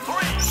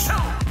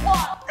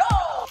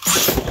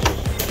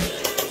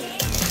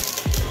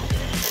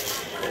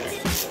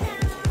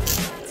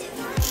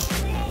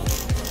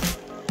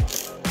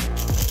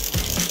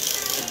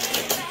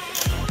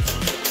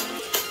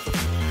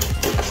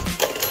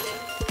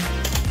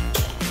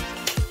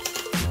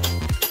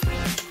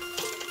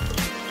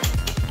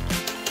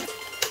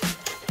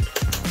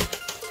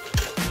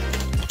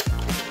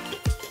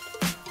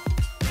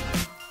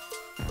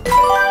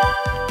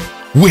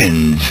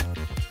 Wins.